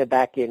idea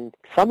back in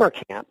summer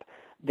camp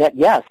that,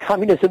 yes,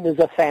 communism is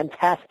a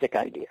fantastic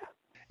idea.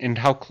 And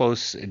how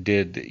close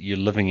did your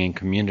living in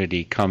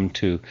community come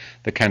to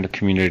the kind of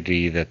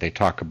community that they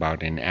talk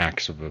about in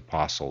Acts of the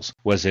Apostles?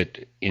 Was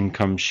it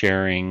income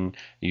sharing?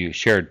 You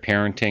shared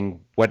parenting?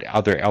 What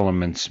other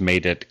elements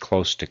made it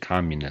close to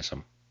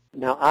communism?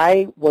 Now,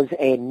 I was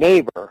a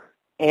neighbor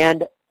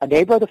of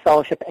the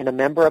fellowship and a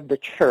member of the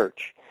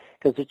church,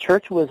 because the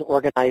church was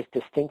organized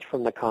distinct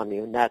from the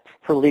commune. That's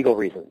for legal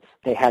reasons.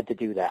 They had to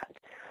do that.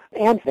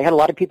 And they had a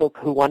lot of people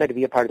who wanted to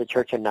be a part of the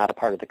church and not a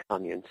part of the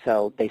commune,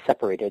 so they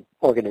separated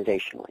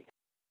organizationally.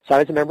 So I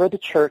was a member of the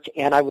church,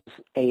 and I was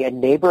a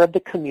neighbor of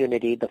the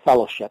community, the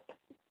fellowship,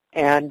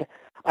 and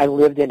I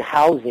lived in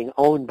housing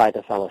owned by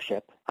the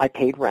fellowship. I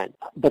paid rent,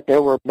 but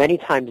there were many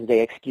times they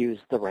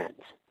excused the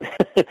rent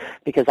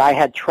because I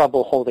had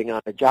trouble holding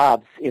on to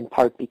jobs, in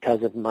part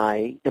because of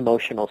my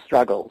emotional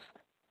struggles.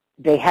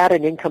 They had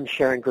an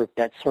income-sharing group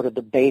that's sort of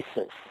the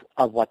basis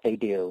of what they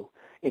do.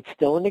 It's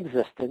still in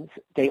existence.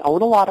 They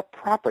own a lot of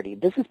property.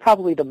 This is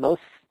probably the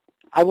most,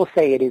 I will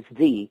say it is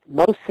the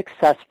most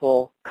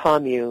successful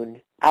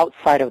commune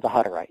outside of the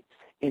Hutterites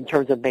in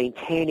terms of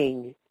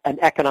maintaining an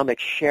economic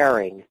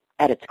sharing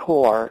at its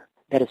core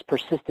that has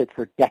persisted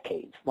for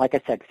decades. Like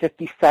I said,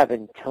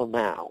 1957 till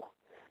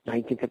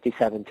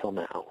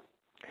now.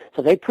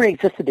 So they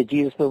pre-existed the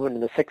Jesus movement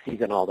in the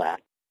 60s and all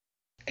that.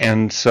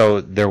 And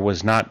so there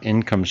was not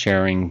income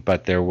sharing,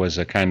 but there was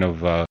a kind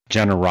of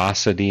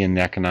generosity in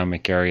the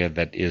economic area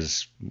that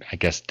is, I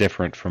guess,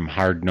 different from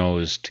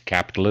hard-nosed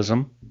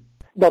capitalism?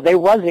 No, there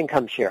was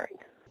income sharing.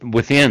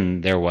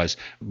 within there was,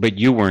 but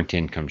you weren't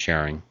income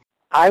sharing.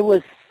 I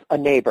was a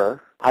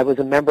neighbor. I was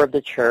a member of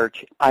the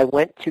church. I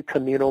went to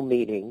communal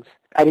meetings.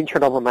 I didn't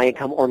turn over my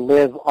income or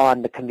live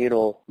on the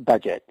communal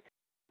budget.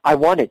 I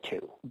wanted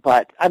to,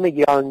 but I'm a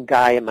young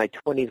guy in my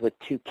 20s with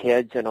 2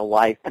 kids and a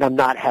wife, and I'm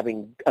not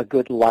having a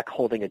good luck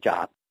holding a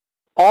job.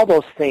 All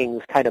those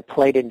things kind of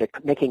played into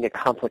making it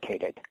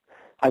complicated.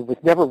 I was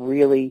never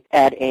really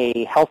at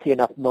a healthy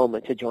enough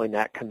moment to join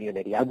that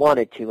community. I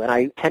wanted to, and I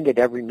attended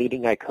every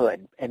meeting I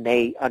could, and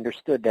they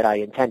understood that I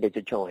intended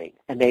to join,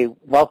 and they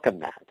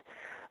welcomed that.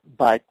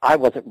 But I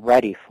wasn't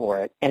ready for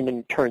it, and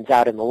it turns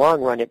out in the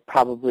long run it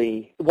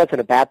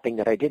wasn't a bad thing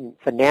that I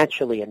didn't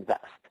financially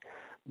invest.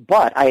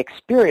 But I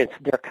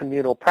experienced their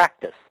communal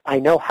practice. I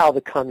know how the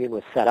commune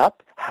was set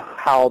up,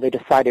 how they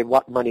decided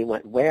what money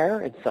went where,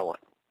 and so on.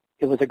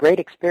 It was a great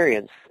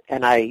experience,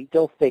 and I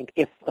still think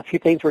if a few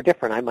things were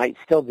different, I might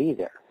still be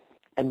there.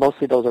 And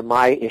mostly those are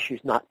my issues,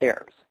 not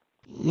theirs.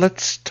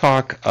 Let's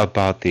talk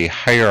about the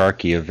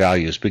hierarchy of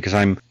values, because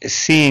I'm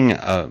seeing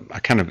a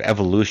kind of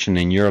evolution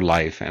in your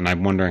life, and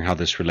I'm wondering how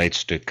this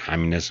relates to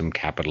communism,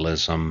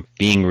 capitalism,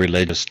 being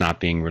religious, not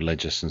being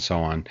religious, and so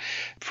on.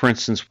 For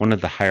instance, one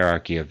of the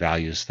hierarchy of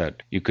values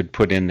that you could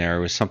put in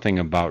there was something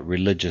about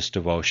religious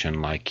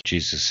devotion, like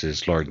Jesus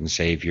is Lord and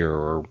Savior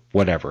or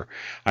whatever.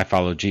 I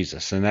follow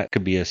Jesus, and that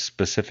could be a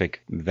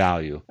specific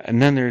value.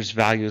 And then there's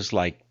values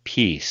like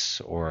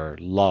peace or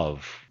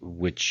love,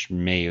 which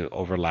may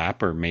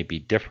overlap or may be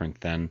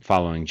different than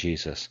following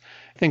Jesus.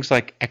 Things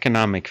like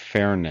economic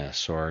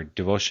fairness or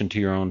devotion to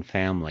your own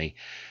family.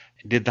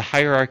 Did the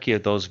hierarchy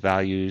of those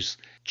values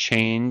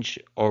change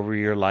over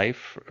your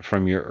life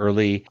from your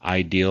early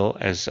ideal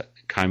as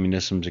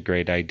communism's a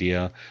great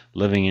idea,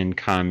 living in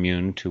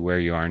commune, to where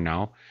you are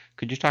now?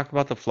 Could you talk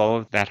about the flow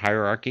of that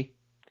hierarchy?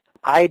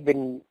 I'd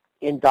been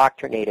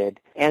indoctrinated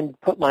and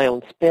put my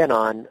own spin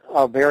on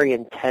a very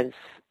intense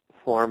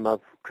form of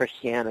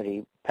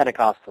Christianity,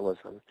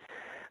 Pentecostalism.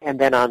 And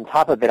then on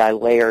top of it, I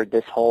layered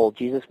this whole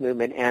Jesus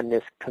movement and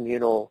this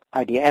communal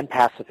idea and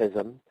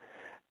pacifism.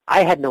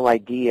 I had no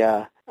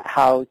idea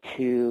how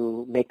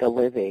to make a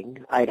living.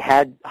 I'd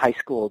had high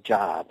school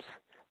jobs,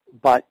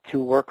 but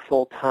to work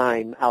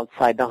full-time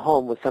outside the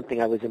home was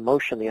something I was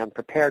emotionally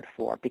unprepared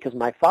for because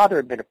my father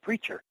had been a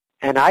preacher.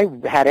 And I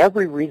had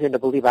every reason to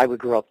believe I would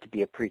grow up to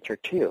be a preacher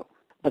too,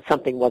 but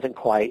something wasn't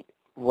quite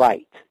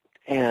right.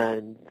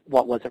 And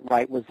what wasn't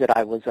right was that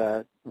I was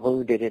a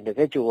wounded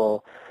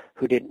individual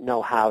who didn't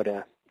know how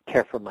to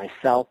care for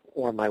myself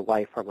or my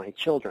wife or my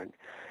children.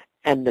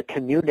 And the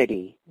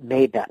community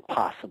made that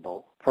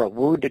possible for a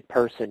wounded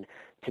person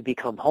to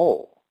become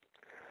whole.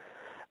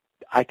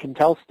 I can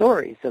tell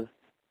stories of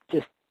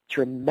just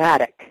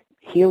dramatic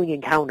healing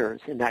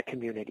encounters in that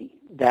community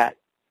that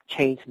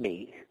changed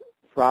me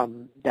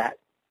from that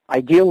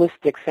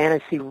idealistic,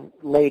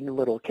 fantasy-laden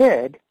little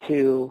kid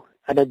to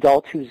an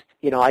adult who's,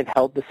 I've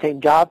held the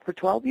same job for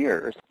 12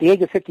 years. At the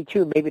age of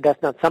 52, maybe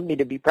that's not something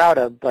to be proud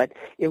of, but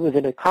it was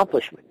an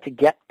accomplishment to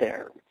get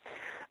there.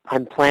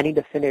 I'm planning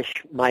to finish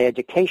my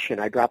education.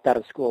 I dropped out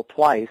of school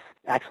twice,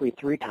 actually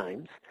 3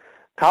 times,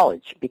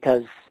 college,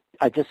 because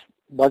I just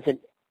wasn't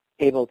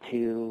able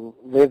to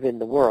live in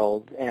the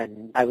world,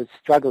 and I was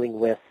struggling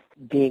with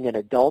being an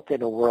adult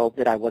in a world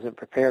that I wasn't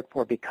prepared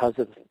for because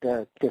of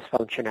the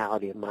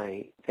dysfunctionality of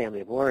my family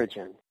of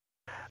origin.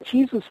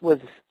 Jesus was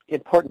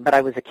important, but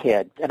I was a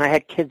kid, and I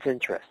had kids'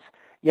 interests.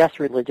 Yes,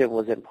 religion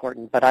was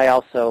important, but I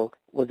also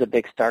was a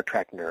big Star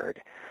Trek nerd.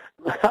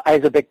 I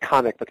was a big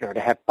comic book nerd.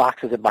 I had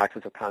boxes and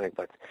boxes of comic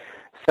books.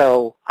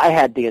 So I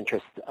had the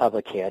interests of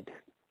a kid.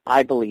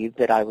 I believed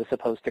that I was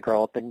supposed to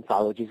grow up and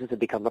follow Jesus and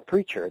become a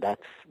preacher.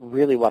 That's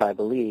really what I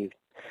believed.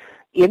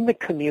 In the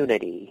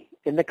community,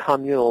 in the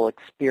communal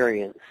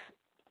experience,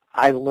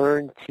 I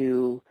learned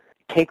to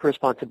take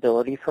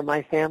responsibility for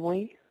my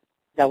family.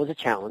 That was a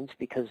challenge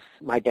because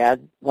my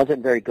dad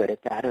wasn't very good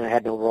at that, and I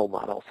had no role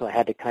model. So I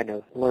had to kind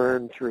of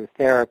learn through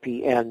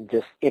therapy and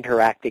just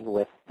interacting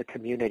with the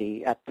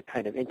community at the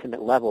kind of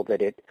intimate level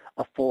that it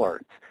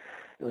affords.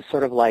 It was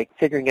sort of like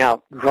figuring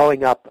out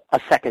growing up a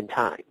second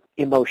time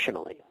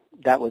emotionally.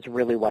 That was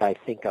really what I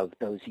think of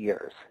those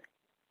years.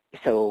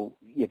 So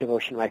your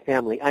devotion to my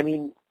family. I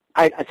mean,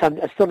 I'm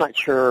still not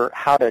sure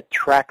how to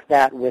track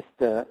that with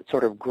the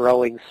sort of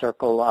growing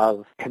circle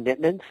of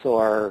commitments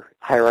or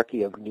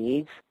hierarchy of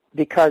needs,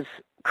 because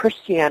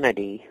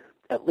Christianity,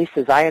 at least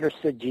as I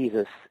understood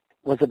Jesus,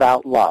 was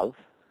about love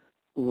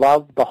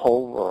the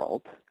whole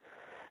world.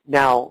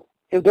 Now,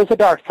 there's a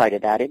dark side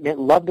of that. It meant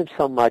love them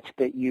so much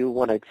that you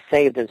want to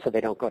save them so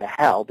they don't go to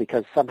hell,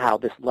 because somehow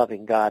this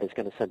loving God is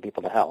going to send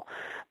people to hell.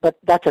 But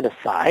that's an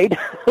aside.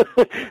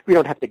 We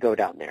don't have to go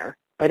down there.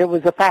 But it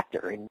was a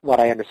factor in what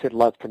I understood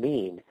love to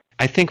mean.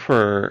 I think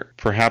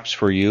perhaps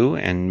for you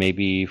and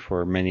maybe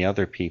for many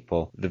other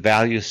people, the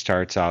value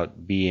starts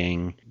out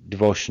being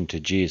devotion to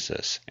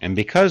Jesus. And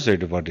because they're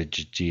devoted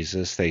to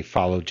Jesus, they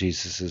follow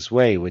Jesus'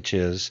 way, which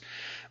is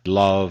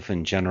love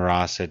and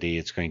generosity.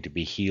 It's going to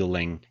be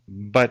healing.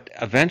 But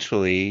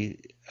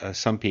eventually,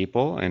 some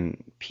people,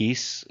 and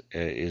peace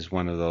is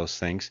one of those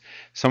things.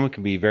 Someone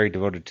can be very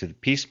devoted to the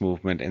peace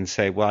movement and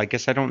say, well, I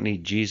guess I don't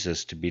need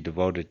Jesus to be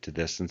devoted to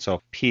this. And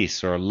so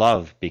peace or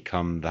love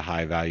become the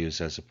high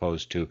values as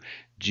opposed to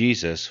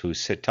Jesus, who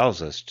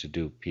tells us to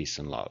do peace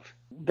and love.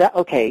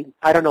 Okay,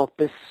 I don't know if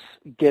this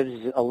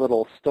gives a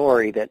little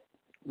story that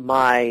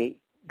my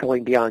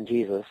going beyond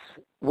Jesus,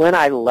 when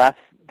I left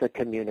the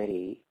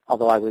community,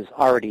 although I was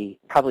already,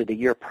 probably the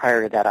year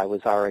prior to that, I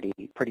was already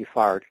pretty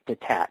far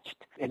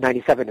detached. In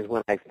 97 is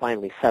when I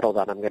finally settled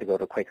on I'm going to go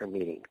to a Quaker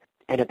meeting.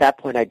 And at that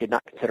point, I did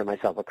not consider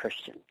myself a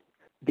Christian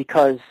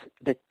because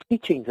the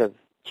teachings of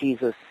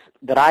Jesus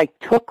that I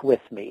took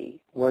with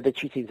me were the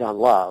teachings on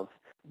love,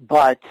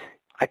 but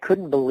I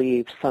couldn't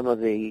believe some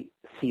of the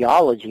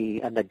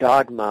theology and the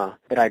dogma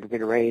that I'd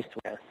been raised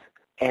with.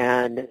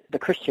 And the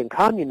Christian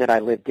commune that I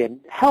lived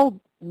in held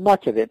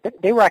much of it,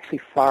 but they were actually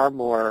far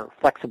more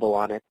flexible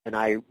on it than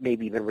I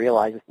maybe even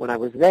realized when I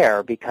was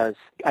there, because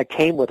I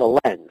came with a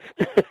lens.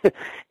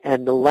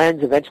 And the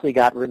lens eventually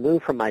got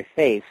removed from my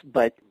face,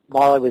 but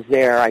while I was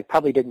there, I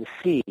probably didn't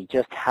see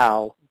just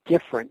how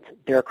different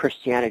their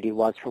Christianity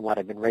was from what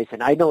I'd been raised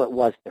in. I know it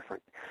was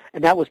different.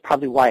 And that was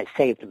probably why it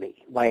saved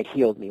me, why it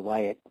healed me, why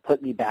it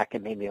put me back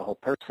and made me a whole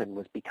person,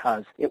 was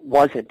because it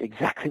wasn't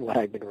exactly what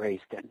I'd been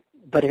raised in.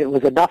 But it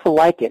was enough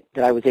like it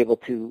that I was able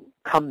to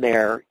come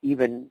there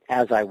even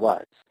as I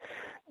was.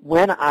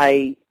 When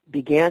I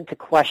began to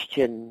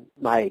question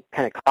my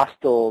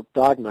Pentecostal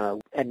dogma,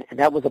 and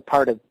that was a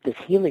part of this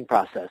healing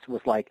process,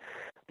 was like,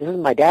 this is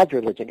my dad's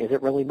religion, is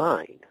it really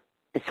mine?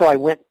 And so I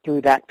went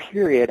through that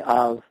period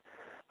of,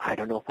 I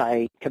don't know if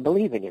I can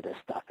believe any of this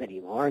stuff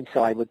anymore. And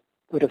so I would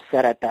have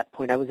said at that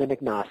point I was an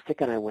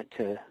agnostic, and I went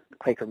to a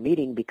Quaker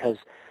meeting because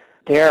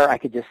there I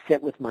could just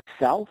sit with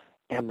myself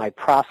and my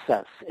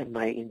process and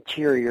my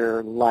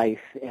interior life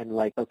and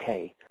like,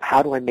 okay,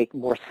 how do I make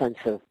more sense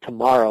of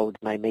tomorrow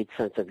than I made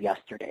sense of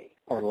yesterday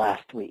or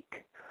last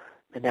week?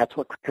 And that's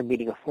what Quaker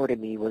meeting afforded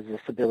me, was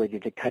this ability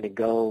to kind of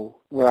go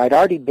where I'd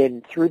already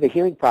been through the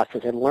healing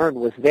process and learned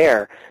was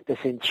there, this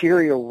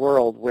interior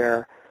world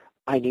where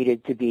I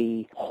needed to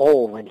be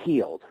whole and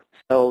healed.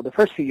 So the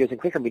first few years in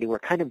Quaker meeting were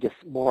kind of just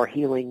more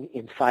healing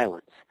in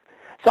silence.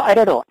 So I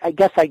don't know. I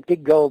guess I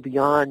did go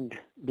beyond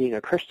being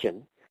a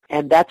Christian.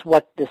 And that's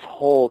what this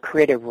whole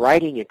creative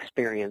writing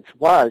experience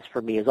was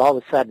for me, is all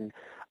of a sudden,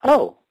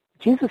 oh,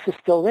 Jesus is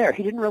still there.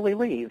 He didn't really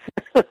leave.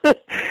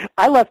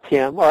 I left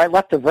him, or I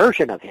left a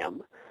version of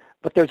him,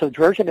 but there's a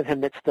version of him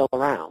that's still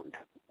around.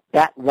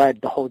 That led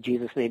the whole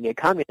Jesus made me a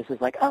communist.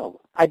 Is like, oh,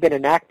 I've been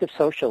an active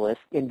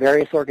socialist in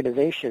various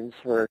organizations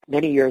for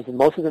many years, and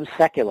most of them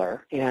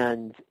secular,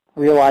 and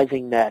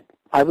realizing that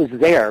I was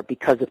there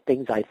because of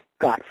things I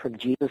got from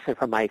Jesus and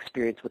from my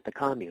experience with the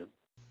commune.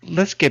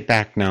 Let's get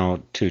back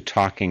now to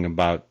talking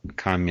about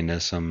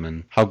communism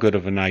and how good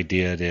of an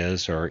idea it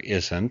is or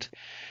isn't.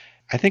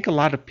 I think a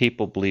lot of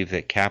people believe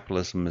that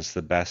capitalism is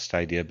the best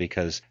idea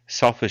because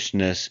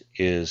selfishness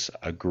is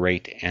a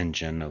great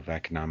engine of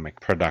economic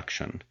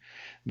production,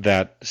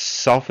 that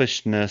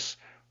selfishness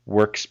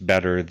works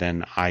better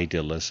than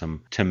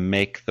idealism to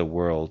make the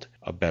world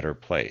a better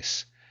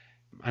place.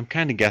 I'm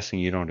kind of guessing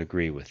you don't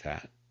agree with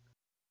that.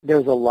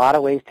 There's a lot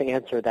of ways to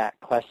answer that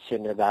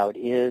question about,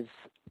 is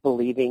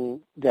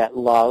believing that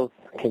love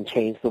can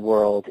change the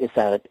world, is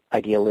that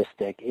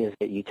idealistic? Is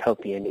it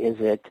utopian? Is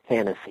it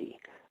fantasy?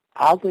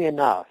 Oddly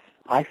enough,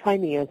 I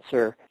find the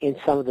answer in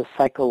some of the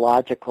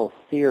psychological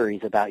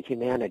theories about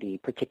humanity,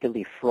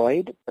 particularly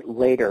Freud, but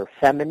later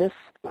feminists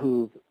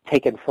who've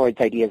taken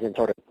Freud's ideas and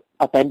sort of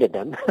upended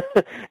them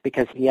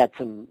because he had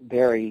some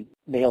very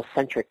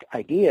male-centric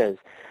ideas.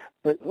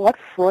 But what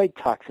Freud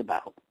talks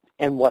about,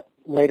 and what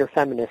later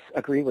feminists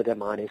agree with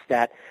him on, is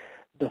that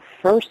the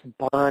first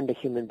bond a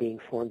human being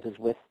forms is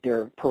with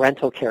their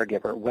parental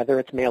caregiver, whether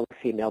it's male or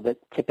female, but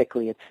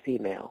typically it's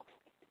female.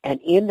 And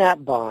in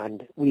that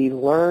bond, we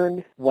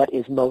learn what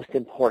is most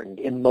important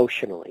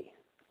emotionally: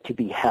 to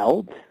be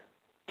held,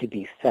 to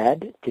be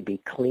fed, to be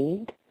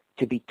cleaned,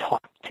 to be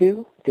talked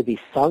to be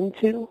sung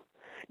to.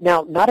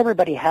 Now, not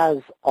everybody has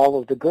all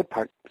of the good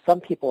parts. Some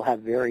people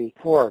have very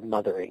poor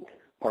mothering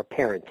or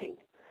parenting.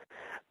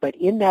 But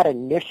in that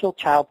initial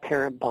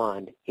child-parent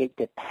bond, it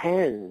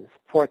depends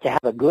for it to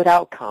have a good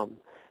outcome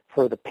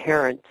for the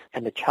parent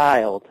and the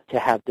child to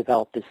have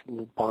developed this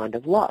bond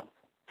of love.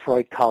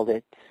 Freud called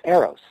it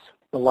eros,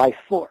 the life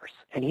force.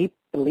 And he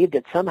believed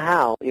that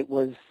somehow it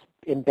was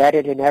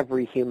embedded in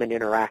every human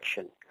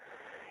interaction.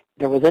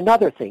 There was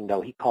another thing,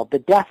 though, he called the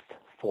death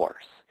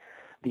force,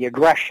 the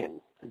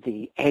aggression,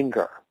 the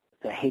anger,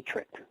 the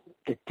hatred,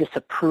 the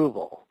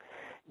disapproval,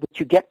 which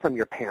you get from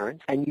your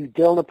parents, and you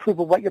don't approve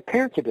of what your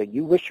parents are doing.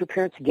 You wish your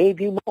parents gave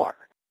you more.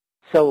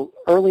 So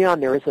early on,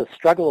 there is a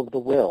struggle of the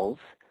wills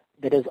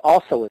that is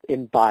also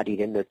embodied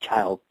in the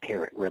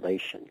child-parent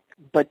relation.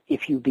 But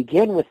if you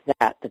begin with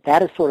that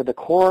is sort of the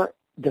core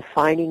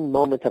defining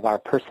moment of our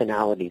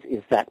personalities,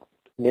 is that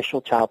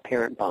initial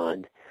child-parent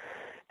bond.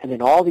 And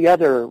then all the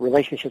other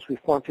relationships we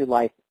form through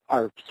life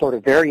are sort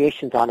of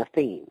variations on a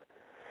theme.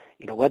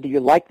 You know, whether you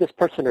like this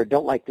person or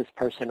don't like this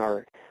person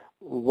or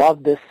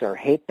love this or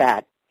hate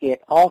that,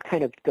 it all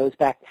kind of goes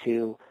back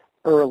to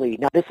early.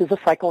 Now, this is a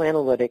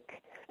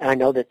psychoanalytic, and I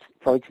know that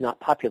Freud's not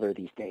popular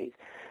these days,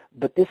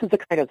 but this is the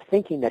kind of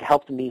thinking that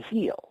helped me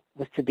heal,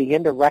 was to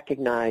begin to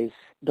recognize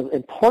the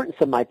importance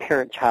of my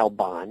parent-child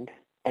bond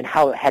and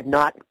how it had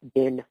not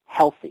been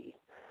healthy,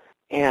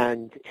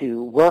 and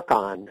to work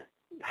on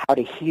how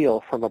to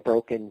heal from a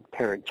broken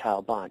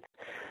parent-child bond.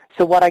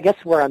 So what I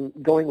guess where I'm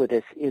going with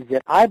this is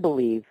that I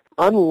believe,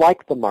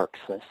 unlike the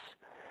Marxists,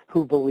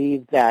 who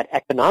believe that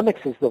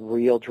economics is the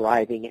real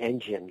driving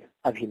engine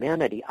of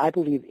humanity, I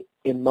believe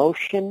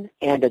emotion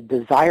and a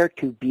desire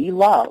to be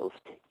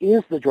loved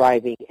is the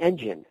driving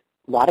engine.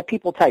 A lot of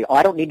people tell you,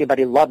 I don't need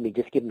anybody to love me,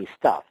 just give me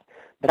stuff.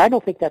 But I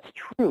don't think that's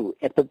true.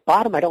 At the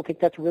bottom, I don't think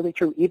that's really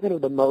true, even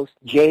of the most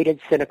jaded,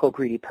 cynical,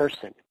 greedy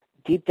person.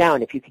 Deep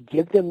down, if you could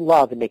give them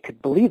love and they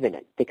could believe in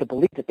it, they could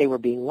believe that they were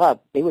being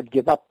loved, they would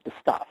give up the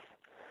stuff.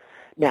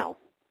 Now,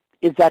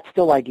 is that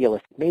still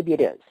idealistic? Maybe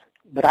it is.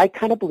 But I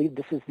kind of believe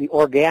this is the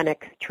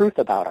organic truth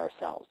about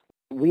ourselves.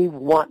 We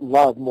want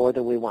love more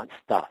than we want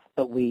stuff,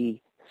 but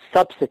we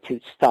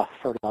substitute stuff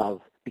for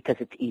love because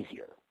it's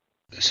easier.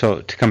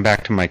 So to come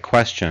back to my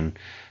question,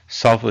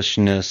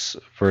 selfishness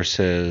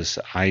versus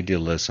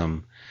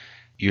idealism,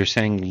 you're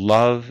saying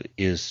love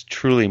is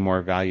truly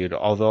more valued,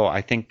 although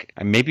I think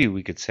maybe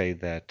we could say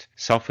that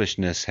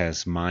selfishness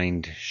has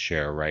mind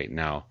share right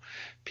now.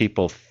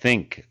 People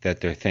think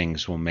that their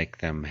things will make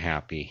them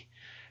happy,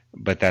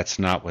 but that's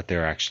not what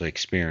they're actually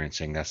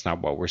experiencing. That's not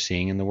what we're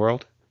seeing in the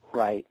world.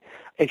 Right.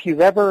 If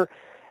you've ever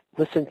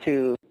listened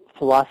to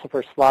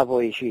philosopher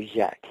Slavoj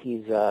Žižek,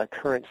 he's a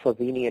current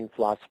Slovenian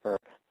philosopher.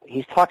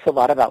 He talks a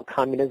lot about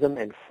communism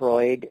and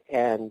Freud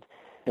and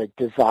the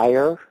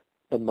desire,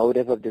 the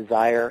motive of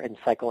desire, and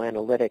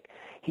psychoanalytic.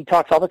 He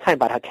talks all the time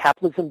about how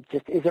capitalism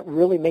just isn't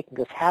really making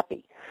us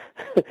happy.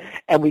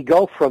 And we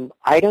go from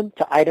item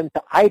to item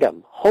to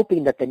item,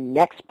 hoping that the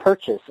next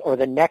purchase or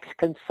the next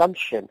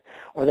consumption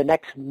or the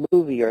next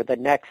movie or the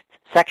next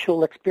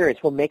sexual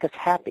experience will make us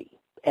happy.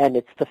 And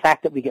it's the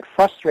fact that we get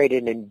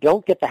frustrated and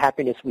don't get the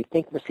happiness we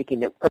think we're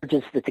seeking that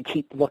urges us to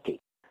keep looking.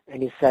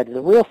 And he said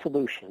the real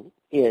solution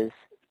is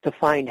to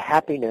find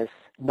happiness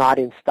not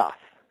in stuff,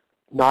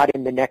 not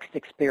in the next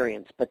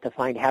experience, but to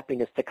find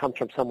happiness that comes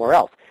from somewhere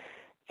else.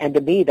 And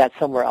to me, that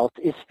somewhere else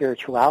is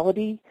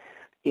spirituality.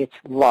 It's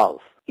love.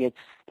 It's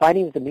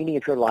finding the meaning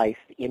of your life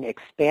in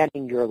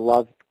expanding your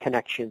love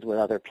connections with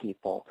other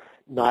people,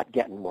 not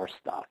getting more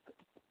stuff.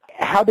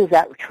 How does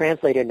that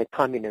translate into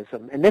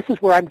communism? And this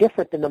is where I'm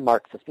different than the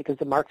Marxists, because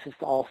the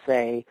Marxists all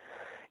say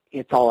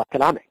it's all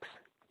economics.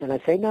 And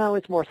I say, no,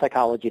 it's more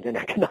psychology than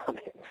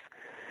economics.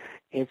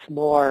 It's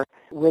more,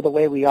 we're the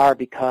way we are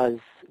because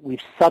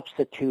we've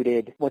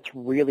substituted what's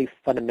really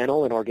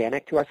fundamental and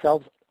organic to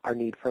ourselves, our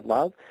need for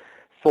love,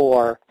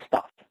 for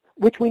stuff,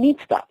 which we need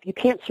stuff. You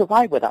can't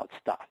survive without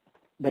stuff,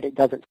 but it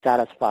doesn't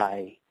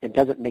satisfy, it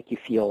doesn't make you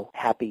feel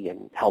happy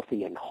and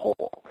healthy and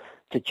whole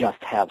to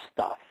just have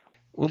stuff.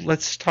 Well,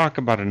 let's talk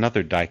about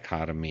another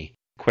dichotomy.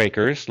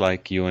 Quakers,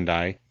 like you and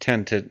I,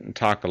 tend to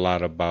talk a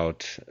lot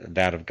about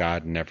that of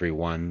God in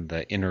everyone,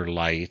 the inner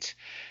light.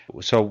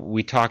 So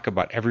we talk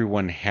about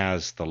everyone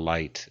has the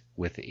light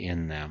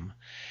within them.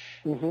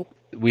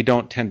 Mm-hmm. We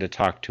don't tend to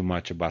talk too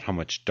much about how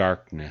much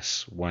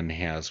darkness one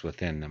has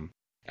within them.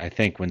 I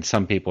think when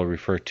some people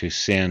refer to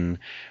sin,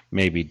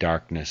 maybe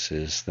darkness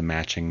is the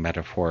matching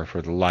metaphor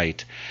for the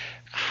light.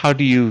 How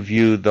do you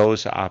view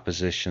those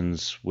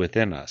oppositions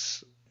within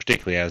us,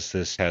 particularly as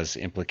this has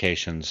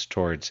implications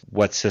towards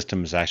what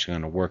system is actually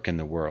going to work in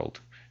the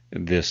world?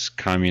 This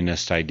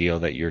communist ideal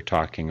that you're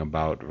talking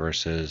about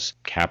versus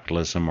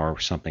capitalism or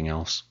something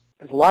else?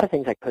 There's a lot of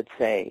things I could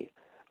say.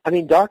 I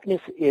mean,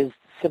 darkness is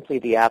simply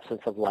the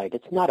absence of light.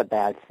 It's not a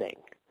bad thing.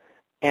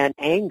 And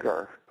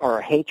anger or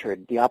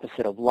hatred, the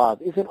opposite of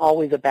love, isn't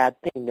always a bad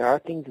thing. There are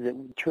things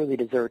that truly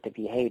deserve to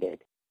be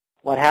hated.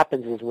 What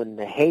happens is when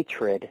the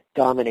hatred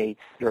dominates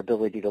your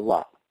ability to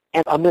love.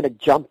 And I'm going to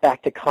jump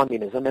back to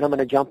communism, and I'm going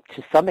to jump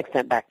to some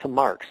extent back to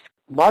Marx.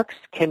 Marx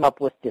came up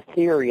with the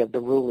theory of the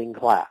ruling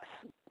class.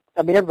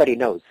 I mean, everybody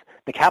knows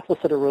the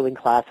capitalists are the ruling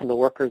class and the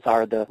workers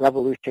are the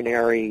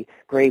revolutionary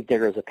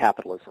gravediggers of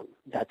capitalism.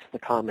 That's the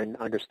common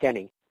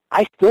understanding.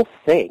 I still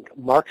think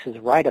Marx is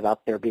right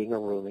about there being a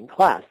ruling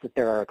class, that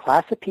there are a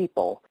class of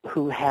people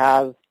who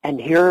have, and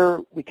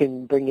here we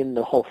can bring in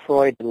the whole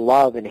Freud and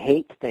love and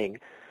hate thing,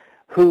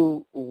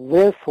 who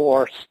live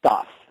for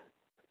stuff.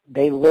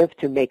 They live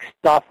to make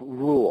stuff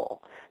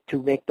rule,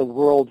 to make the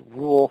world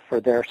rule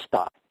for their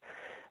stuff.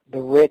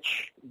 The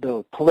rich,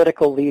 the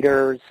political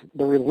leaders,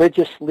 the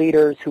religious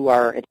leaders who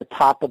are at the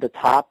top of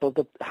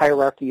the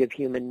hierarchy of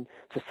human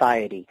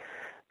society,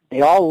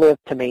 they all live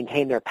to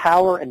maintain their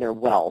power and their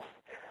wealth.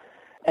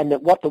 And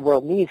that what the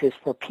world needs is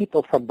for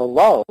people from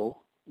below,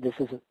 this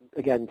is,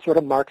 again, sort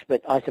of Marx,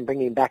 but I'm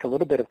bringing back a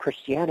little bit of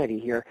Christianity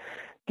here,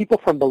 people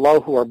from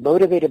below who are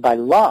motivated by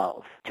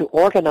love to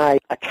organize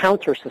a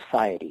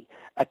counter-society,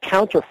 a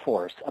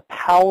counterforce, a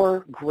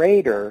power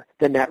greater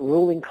than that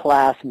ruling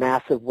class,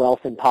 massive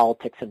wealth and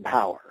politics and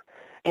power,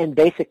 and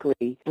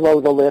basically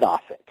blow the lid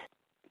off it.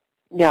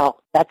 Now,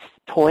 that's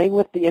toying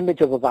with the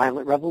image of a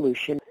violent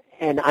revolution,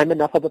 and I'm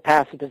enough of a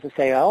pacifist to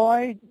say,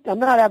 I'm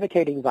not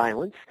advocating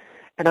violence,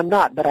 and I'm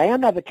not, but I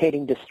am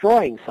advocating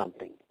destroying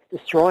something,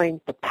 destroying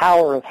the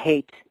power of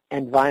hate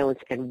and violence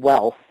and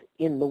wealth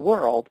in the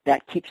world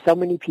that keeps so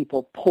many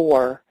people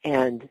poor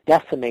and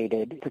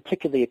decimated.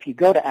 Particularly if you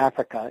go to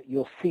Africa,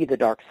 you'll see the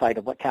dark side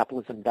of what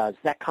capitalism does.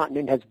 That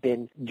continent has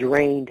been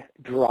drained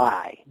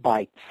dry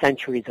by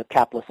centuries of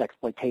capitalist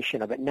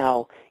exploitation of it.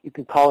 Now, you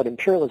can call it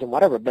imperialism,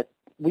 whatever, but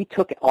we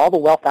took all the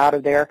wealth out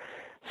of there,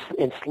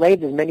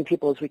 enslaved as many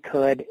people as we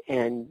could,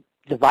 and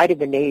divided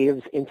the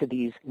natives into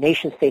these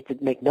nation states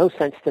that make no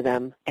sense to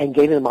them and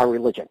gave them our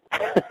religion.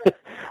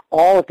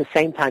 All at the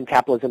same time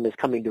capitalism is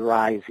coming to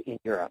rise in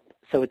Europe.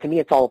 So to me,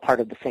 it's all part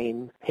of the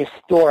same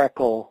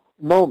historical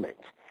moment.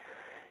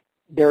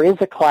 There is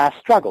a class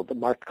struggle.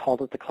 Marx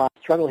called it the class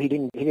struggle. He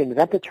didn't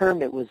invent the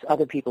term. It was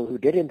other people who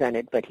did invent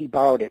it, but he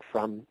borrowed it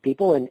from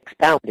people and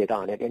expounded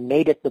on it and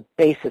made it the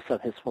basis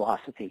of his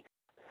philosophy.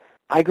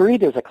 I agree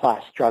there's a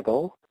class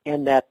struggle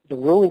and that the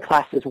ruling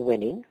class is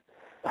winning.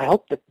 I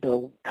hope that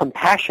the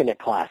compassionate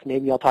class,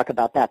 maybe I'll talk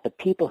about that, the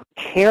people who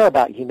care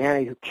about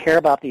humanity, who care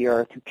about the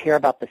earth, who care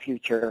about the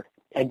future,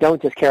 and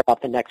don't just care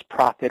about the next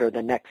profit or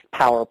the next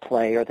power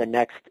play or the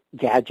next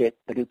gadget,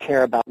 but who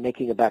care about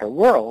making a better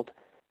world,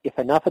 if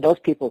enough of those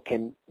people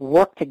can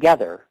work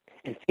together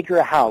and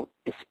figure out,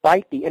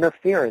 despite the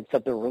interference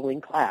of the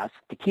ruling class,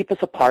 to keep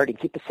us apart and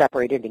keep us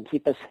separated and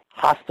keep us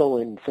hostile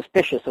and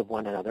suspicious of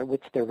one another,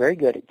 which they're very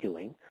good at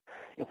doing,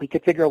 if we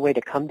could figure a way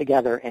to come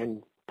together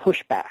and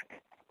push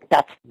back,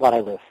 that's what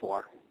I live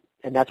for.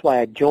 And that's why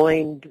I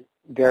joined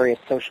various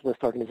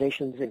socialist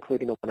organizations,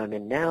 including the one I'm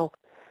in now,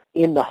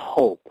 in the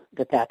hope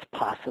that that's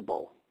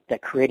possible,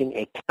 that creating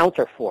a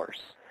counterforce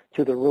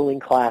to the ruling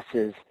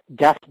class's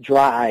death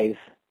drive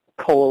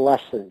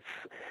coalescence.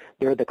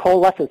 The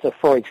coalescence of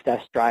Freud's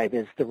death drive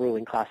is the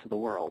ruling class of the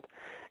world.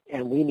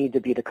 And we need to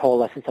be the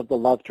coalescence of the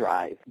love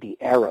drive, the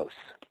eros.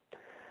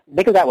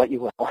 Make of that what you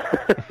will.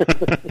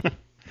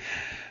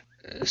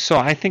 So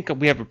I think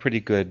we have a pretty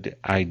good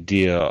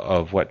idea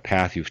of what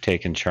path you've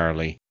taken,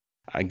 Charlie.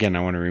 Again,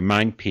 I want to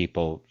remind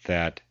people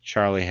that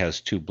Charlie has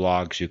 2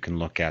 blogs you can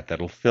look at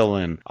that'll fill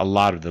in a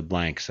lot of the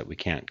blanks that we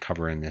can't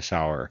cover in this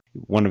hour.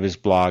 One of his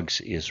blogs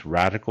is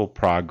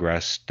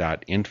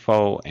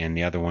radicalprogress.info, and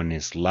the other one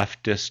is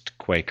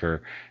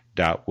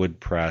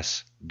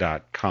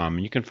leftistquaker.wordpress.com.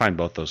 And you can find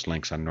both those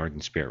links on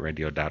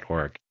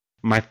northernspiritradio.org.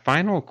 My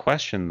final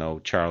question,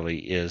 though, Charlie,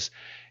 is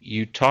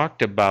you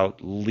talked about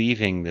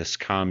leaving this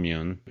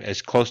commune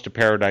as close to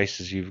paradise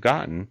as you've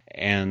gotten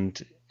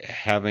and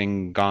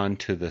having gone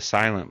to the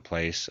silent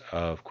place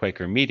of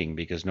Quaker meeting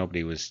because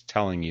nobody was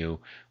telling you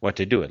what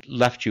to do. It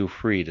left you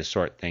free to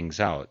sort things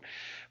out.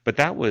 But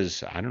that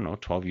was,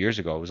 12 years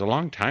ago. It was a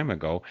long time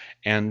ago.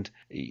 And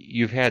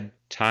you've had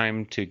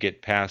time to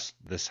get past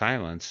the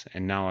silence,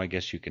 and now I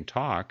guess you can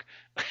talk.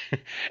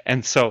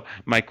 And so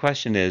my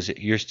question is,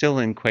 you're still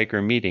in Quaker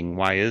meeting.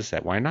 Why is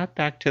that? Why not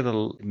back to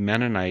the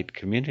Mennonite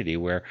community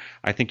where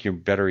I think you're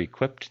better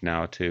equipped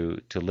now to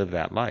live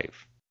that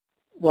life?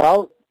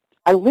 Well,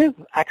 I live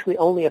actually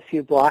only a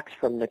few blocks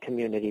from the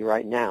community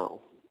right now.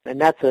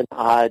 And that's an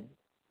odd.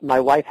 My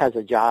wife has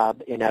a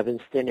job in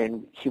Evanston,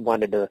 and she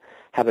wanted to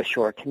have a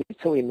short commute,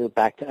 so we moved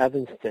back to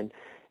Evanston.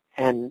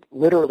 And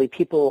literally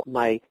people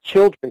my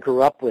children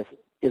grew up with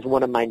is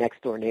one of my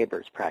next-door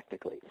neighbors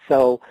practically.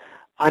 So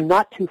I'm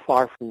not too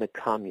far from the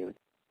commune.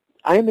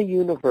 I am a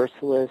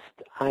universalist,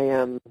 I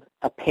am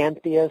a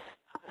pantheist,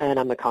 and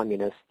I'm a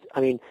communist.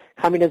 I mean,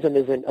 communism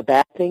isn't a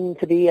bad thing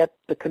to be at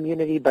the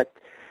community, but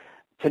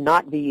to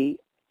not be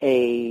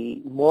a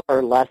more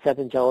or less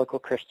evangelical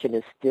Christian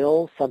is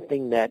still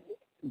something that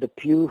the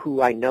few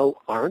who I know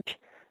aren't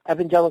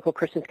evangelical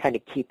Christians kind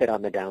of keep it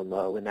on the down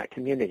low in that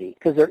community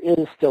because there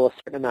is still a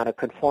certain amount of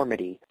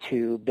conformity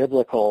to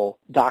biblical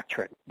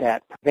doctrine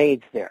that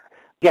pervades there.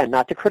 Again,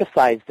 not to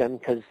criticize them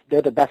because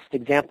they're the best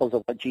examples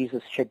of what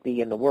Jesus should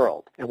be in the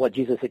world and what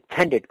Jesus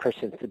intended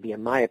Christians to be,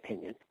 in my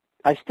opinion.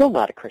 I'm still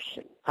not a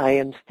Christian. I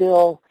am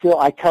still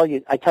I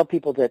tell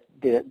people that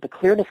the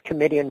clearness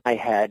committee in my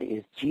head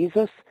is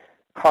Jesus,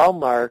 Karl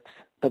Marx,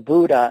 the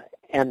Buddha,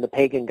 and the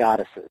pagan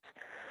goddesses.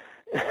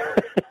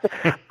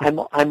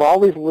 I'm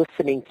always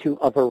listening to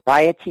a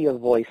variety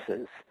of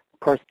voices. Of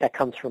course, that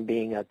comes from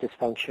being a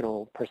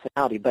dysfunctional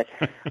personality, but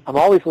I'm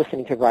always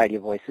listening to a variety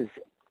of voices.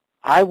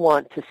 I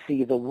want to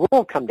see the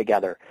world come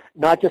together,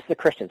 not just the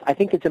Christians. I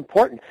think it's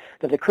important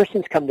that the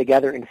Christians come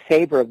together in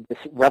favor of this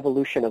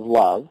revolution of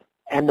love,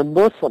 and the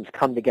Muslims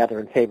come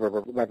together in favor of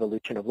a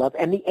revolution of love,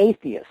 and the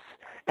atheists,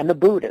 and the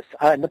Buddhists,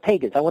 and the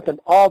pagans. I want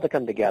them all to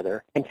come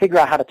together and figure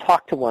out how to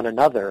talk to one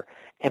another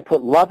and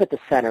put love at the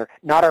center,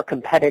 not our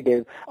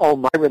competitive, oh,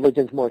 my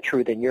religion's more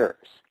true than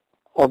yours,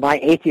 or my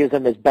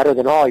atheism is better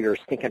than all your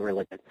stinking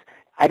religions.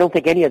 I don't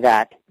think any of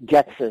that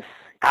gets us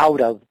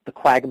out of the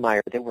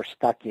quagmire that we're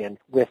stuck in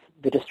with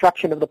the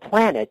destruction of the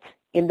planet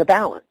in the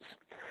balance.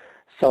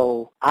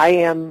 So I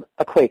am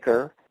a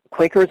Quaker.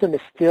 Quakerism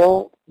is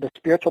still the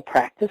spiritual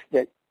practice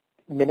that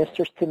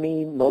ministers to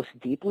me most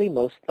deeply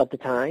most of the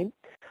time.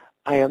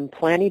 I am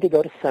planning to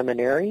go to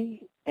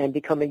seminary and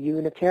become a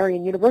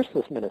Unitarian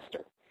Universalist minister.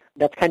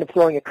 That's kind of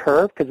throwing a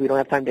curve because we don't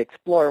have time to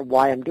explore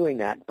why I'm doing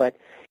that. But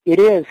it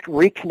is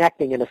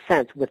reconnecting in a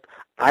sense with,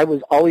 I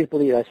was always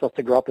believed I was supposed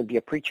to grow up and be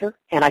a preacher,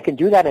 and I can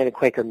do that in a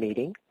Quaker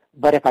meeting.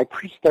 But if I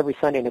preached every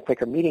Sunday in a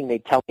Quaker meeting,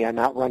 they'd tell me I'm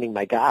outrunning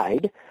my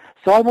guide.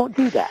 So I won't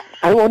do that.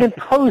 I won't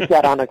impose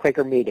that on a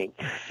Quaker meeting.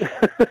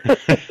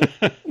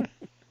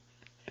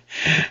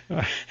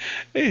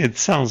 It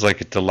sounds like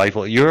it's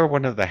delightful. You're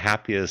one of the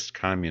happiest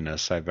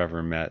communists I've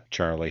ever met,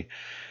 Charlie.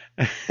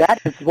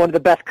 That is one of the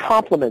best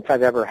compliments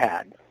I've ever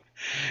had.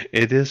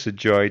 It is a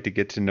joy to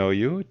get to know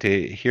you,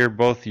 to hear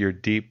both your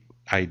deep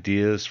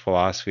ideas,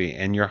 philosophy,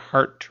 and your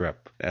heart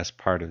trip as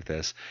part of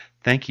this.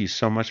 Thank you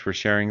so much for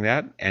sharing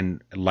that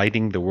and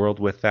lighting the world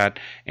with that,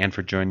 and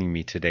for joining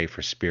me today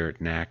for Spirit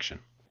in Action.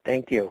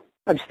 Thank you.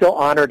 I'm still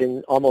honored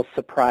and almost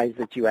surprised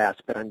that you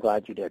asked, but I'm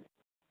glad you did.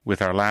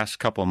 With our last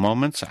couple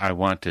moments, I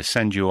want to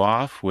send you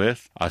off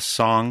with a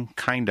song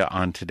kinda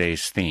on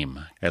today's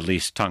theme, at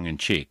least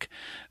tongue-in-cheek.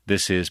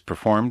 This is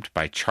performed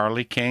by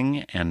Charlie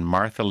King and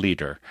Martha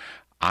Leader.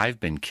 I've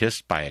Been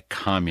Kissed by a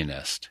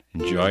Communist.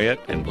 Enjoy it,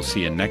 and we'll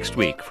see you next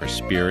week for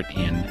Spirit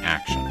in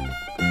Action.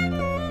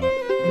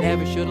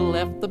 Never should have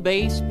left the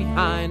base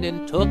behind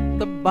and took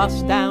the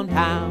bus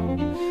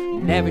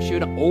downtown. Never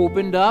should have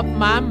opened up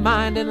my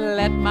mind and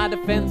let my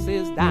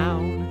defenses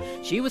down.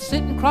 She was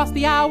sitting across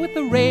the aisle with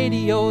the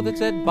radio that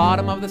said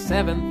bottom of the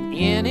 7th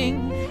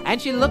inning.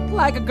 And she looked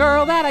like a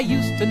girl that I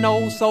used to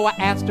know, so I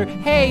asked her,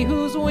 hey,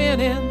 who's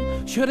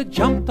winning? Should have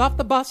jumped off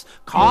the bus,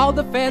 called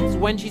the feds,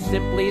 when she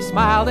simply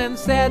smiled and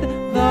said,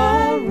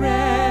 the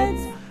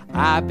Reds.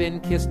 I've been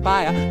kissed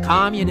by a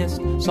communist,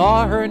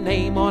 saw her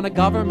name on a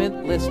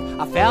government list,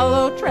 a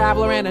fellow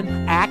traveler and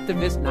an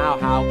activist. Now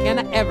how can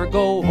I ever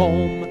go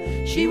home?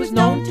 She was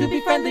known to be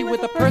friendly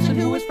with a person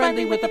who was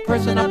friendly with a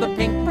person of the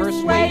pink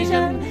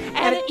persuasion,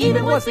 and it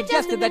even was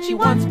suggested that she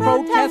once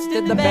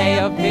protested the Bay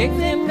of Pigs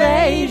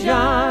invasion.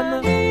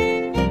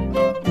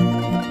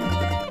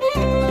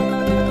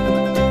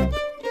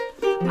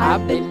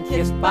 I've been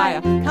kissed by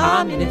a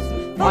communist,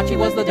 thought she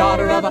was the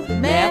daughter of a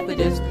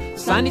Methodist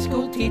Sunday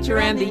school teacher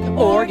and the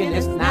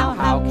organist. Now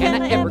how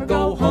can I ever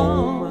go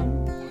home?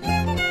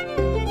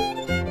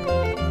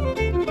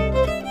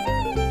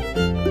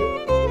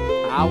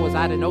 How was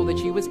I to know that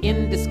she was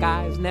in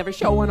disguise, never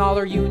showing all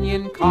her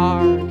union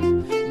cards?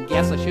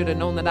 Guess I should have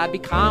known that I'd be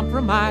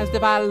compromised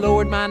if I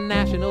lowered my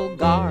National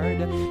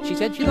Guard. She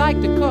said she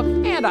liked to cook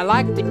and I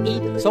liked to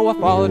eat, so I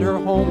followed her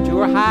home to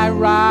her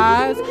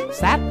high-rise.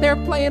 Sat there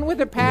playing with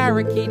her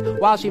parakeet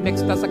while she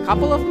mixed us a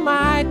couple of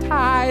Mai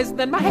Tais.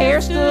 Then my hair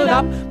stood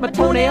up, my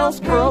toenails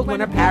curled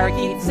when her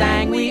parakeet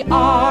sang, we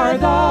are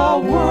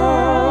the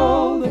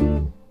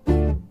world.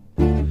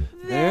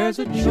 There's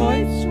a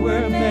choice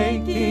we're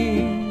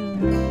making.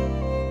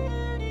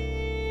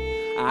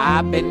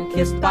 I've been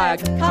kissed by a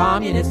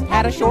communist,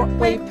 had a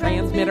shortwave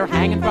transmitter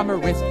hanging from her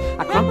wrist.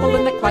 I crumpled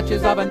in the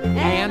clutches of an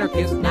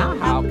anarchist. Now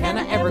how can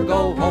I ever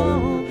go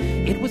home?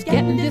 It was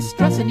getting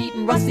distressing,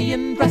 eating rusty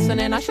and dressing,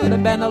 and I should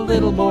have been a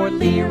little more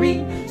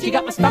leery. She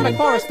got my stomach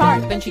for a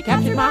start, then she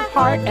captured my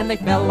heart, and they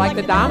fell like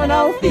the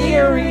domino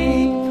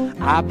theory.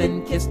 I've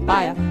been kissed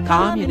by a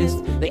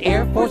communist. The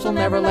Air Force will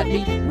never let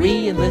me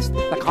re-enlist.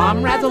 The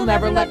comrades will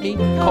never let me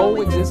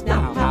coexist.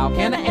 Now how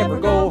can I ever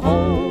go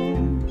home?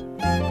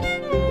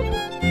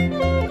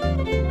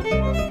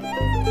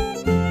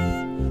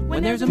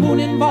 When there's a moon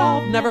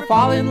involved, never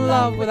fall in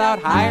love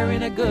without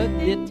hiring a good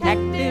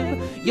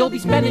detective. You'll be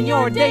spending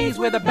your days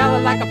with a Bella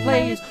like a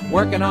plays,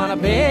 working on a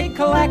big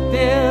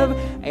collective.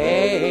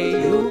 Hey,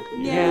 you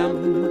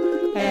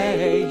yam,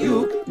 hey,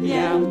 you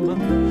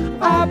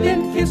yam. I've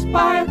been kissed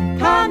by a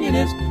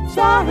communist,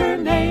 saw her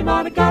name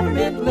on a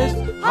government list.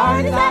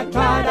 Hard as I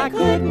tried, I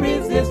couldn't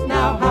resist.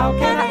 Now how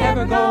can I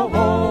ever go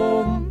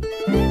home?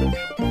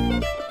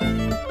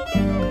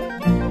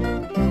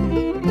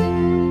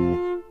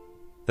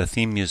 The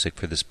theme music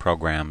for this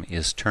program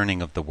is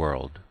Turning of the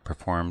World,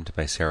 performed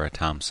by Sarah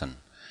Thompson.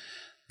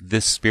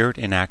 This Spirit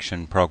in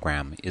Action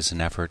program is an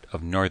effort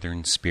of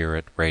Northern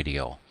Spirit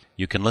Radio.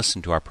 You can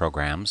listen to our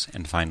programs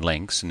and find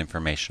links and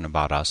information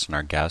about us and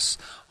our guests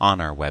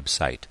on our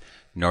website,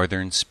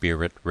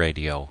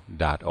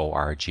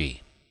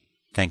 northernspiritradio.org.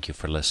 Thank you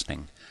for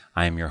listening.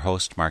 I am your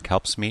host, Mark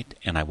Helpsmeet,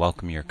 and I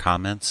welcome your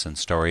comments and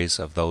stories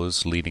of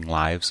those leading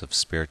lives of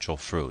spiritual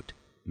fruit.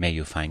 May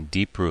you find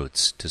deep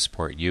roots to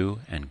support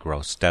you and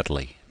grow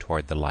steadily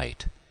toward the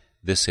light.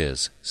 This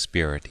is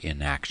Spirit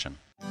in Action.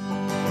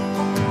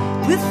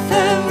 With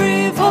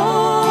every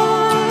voice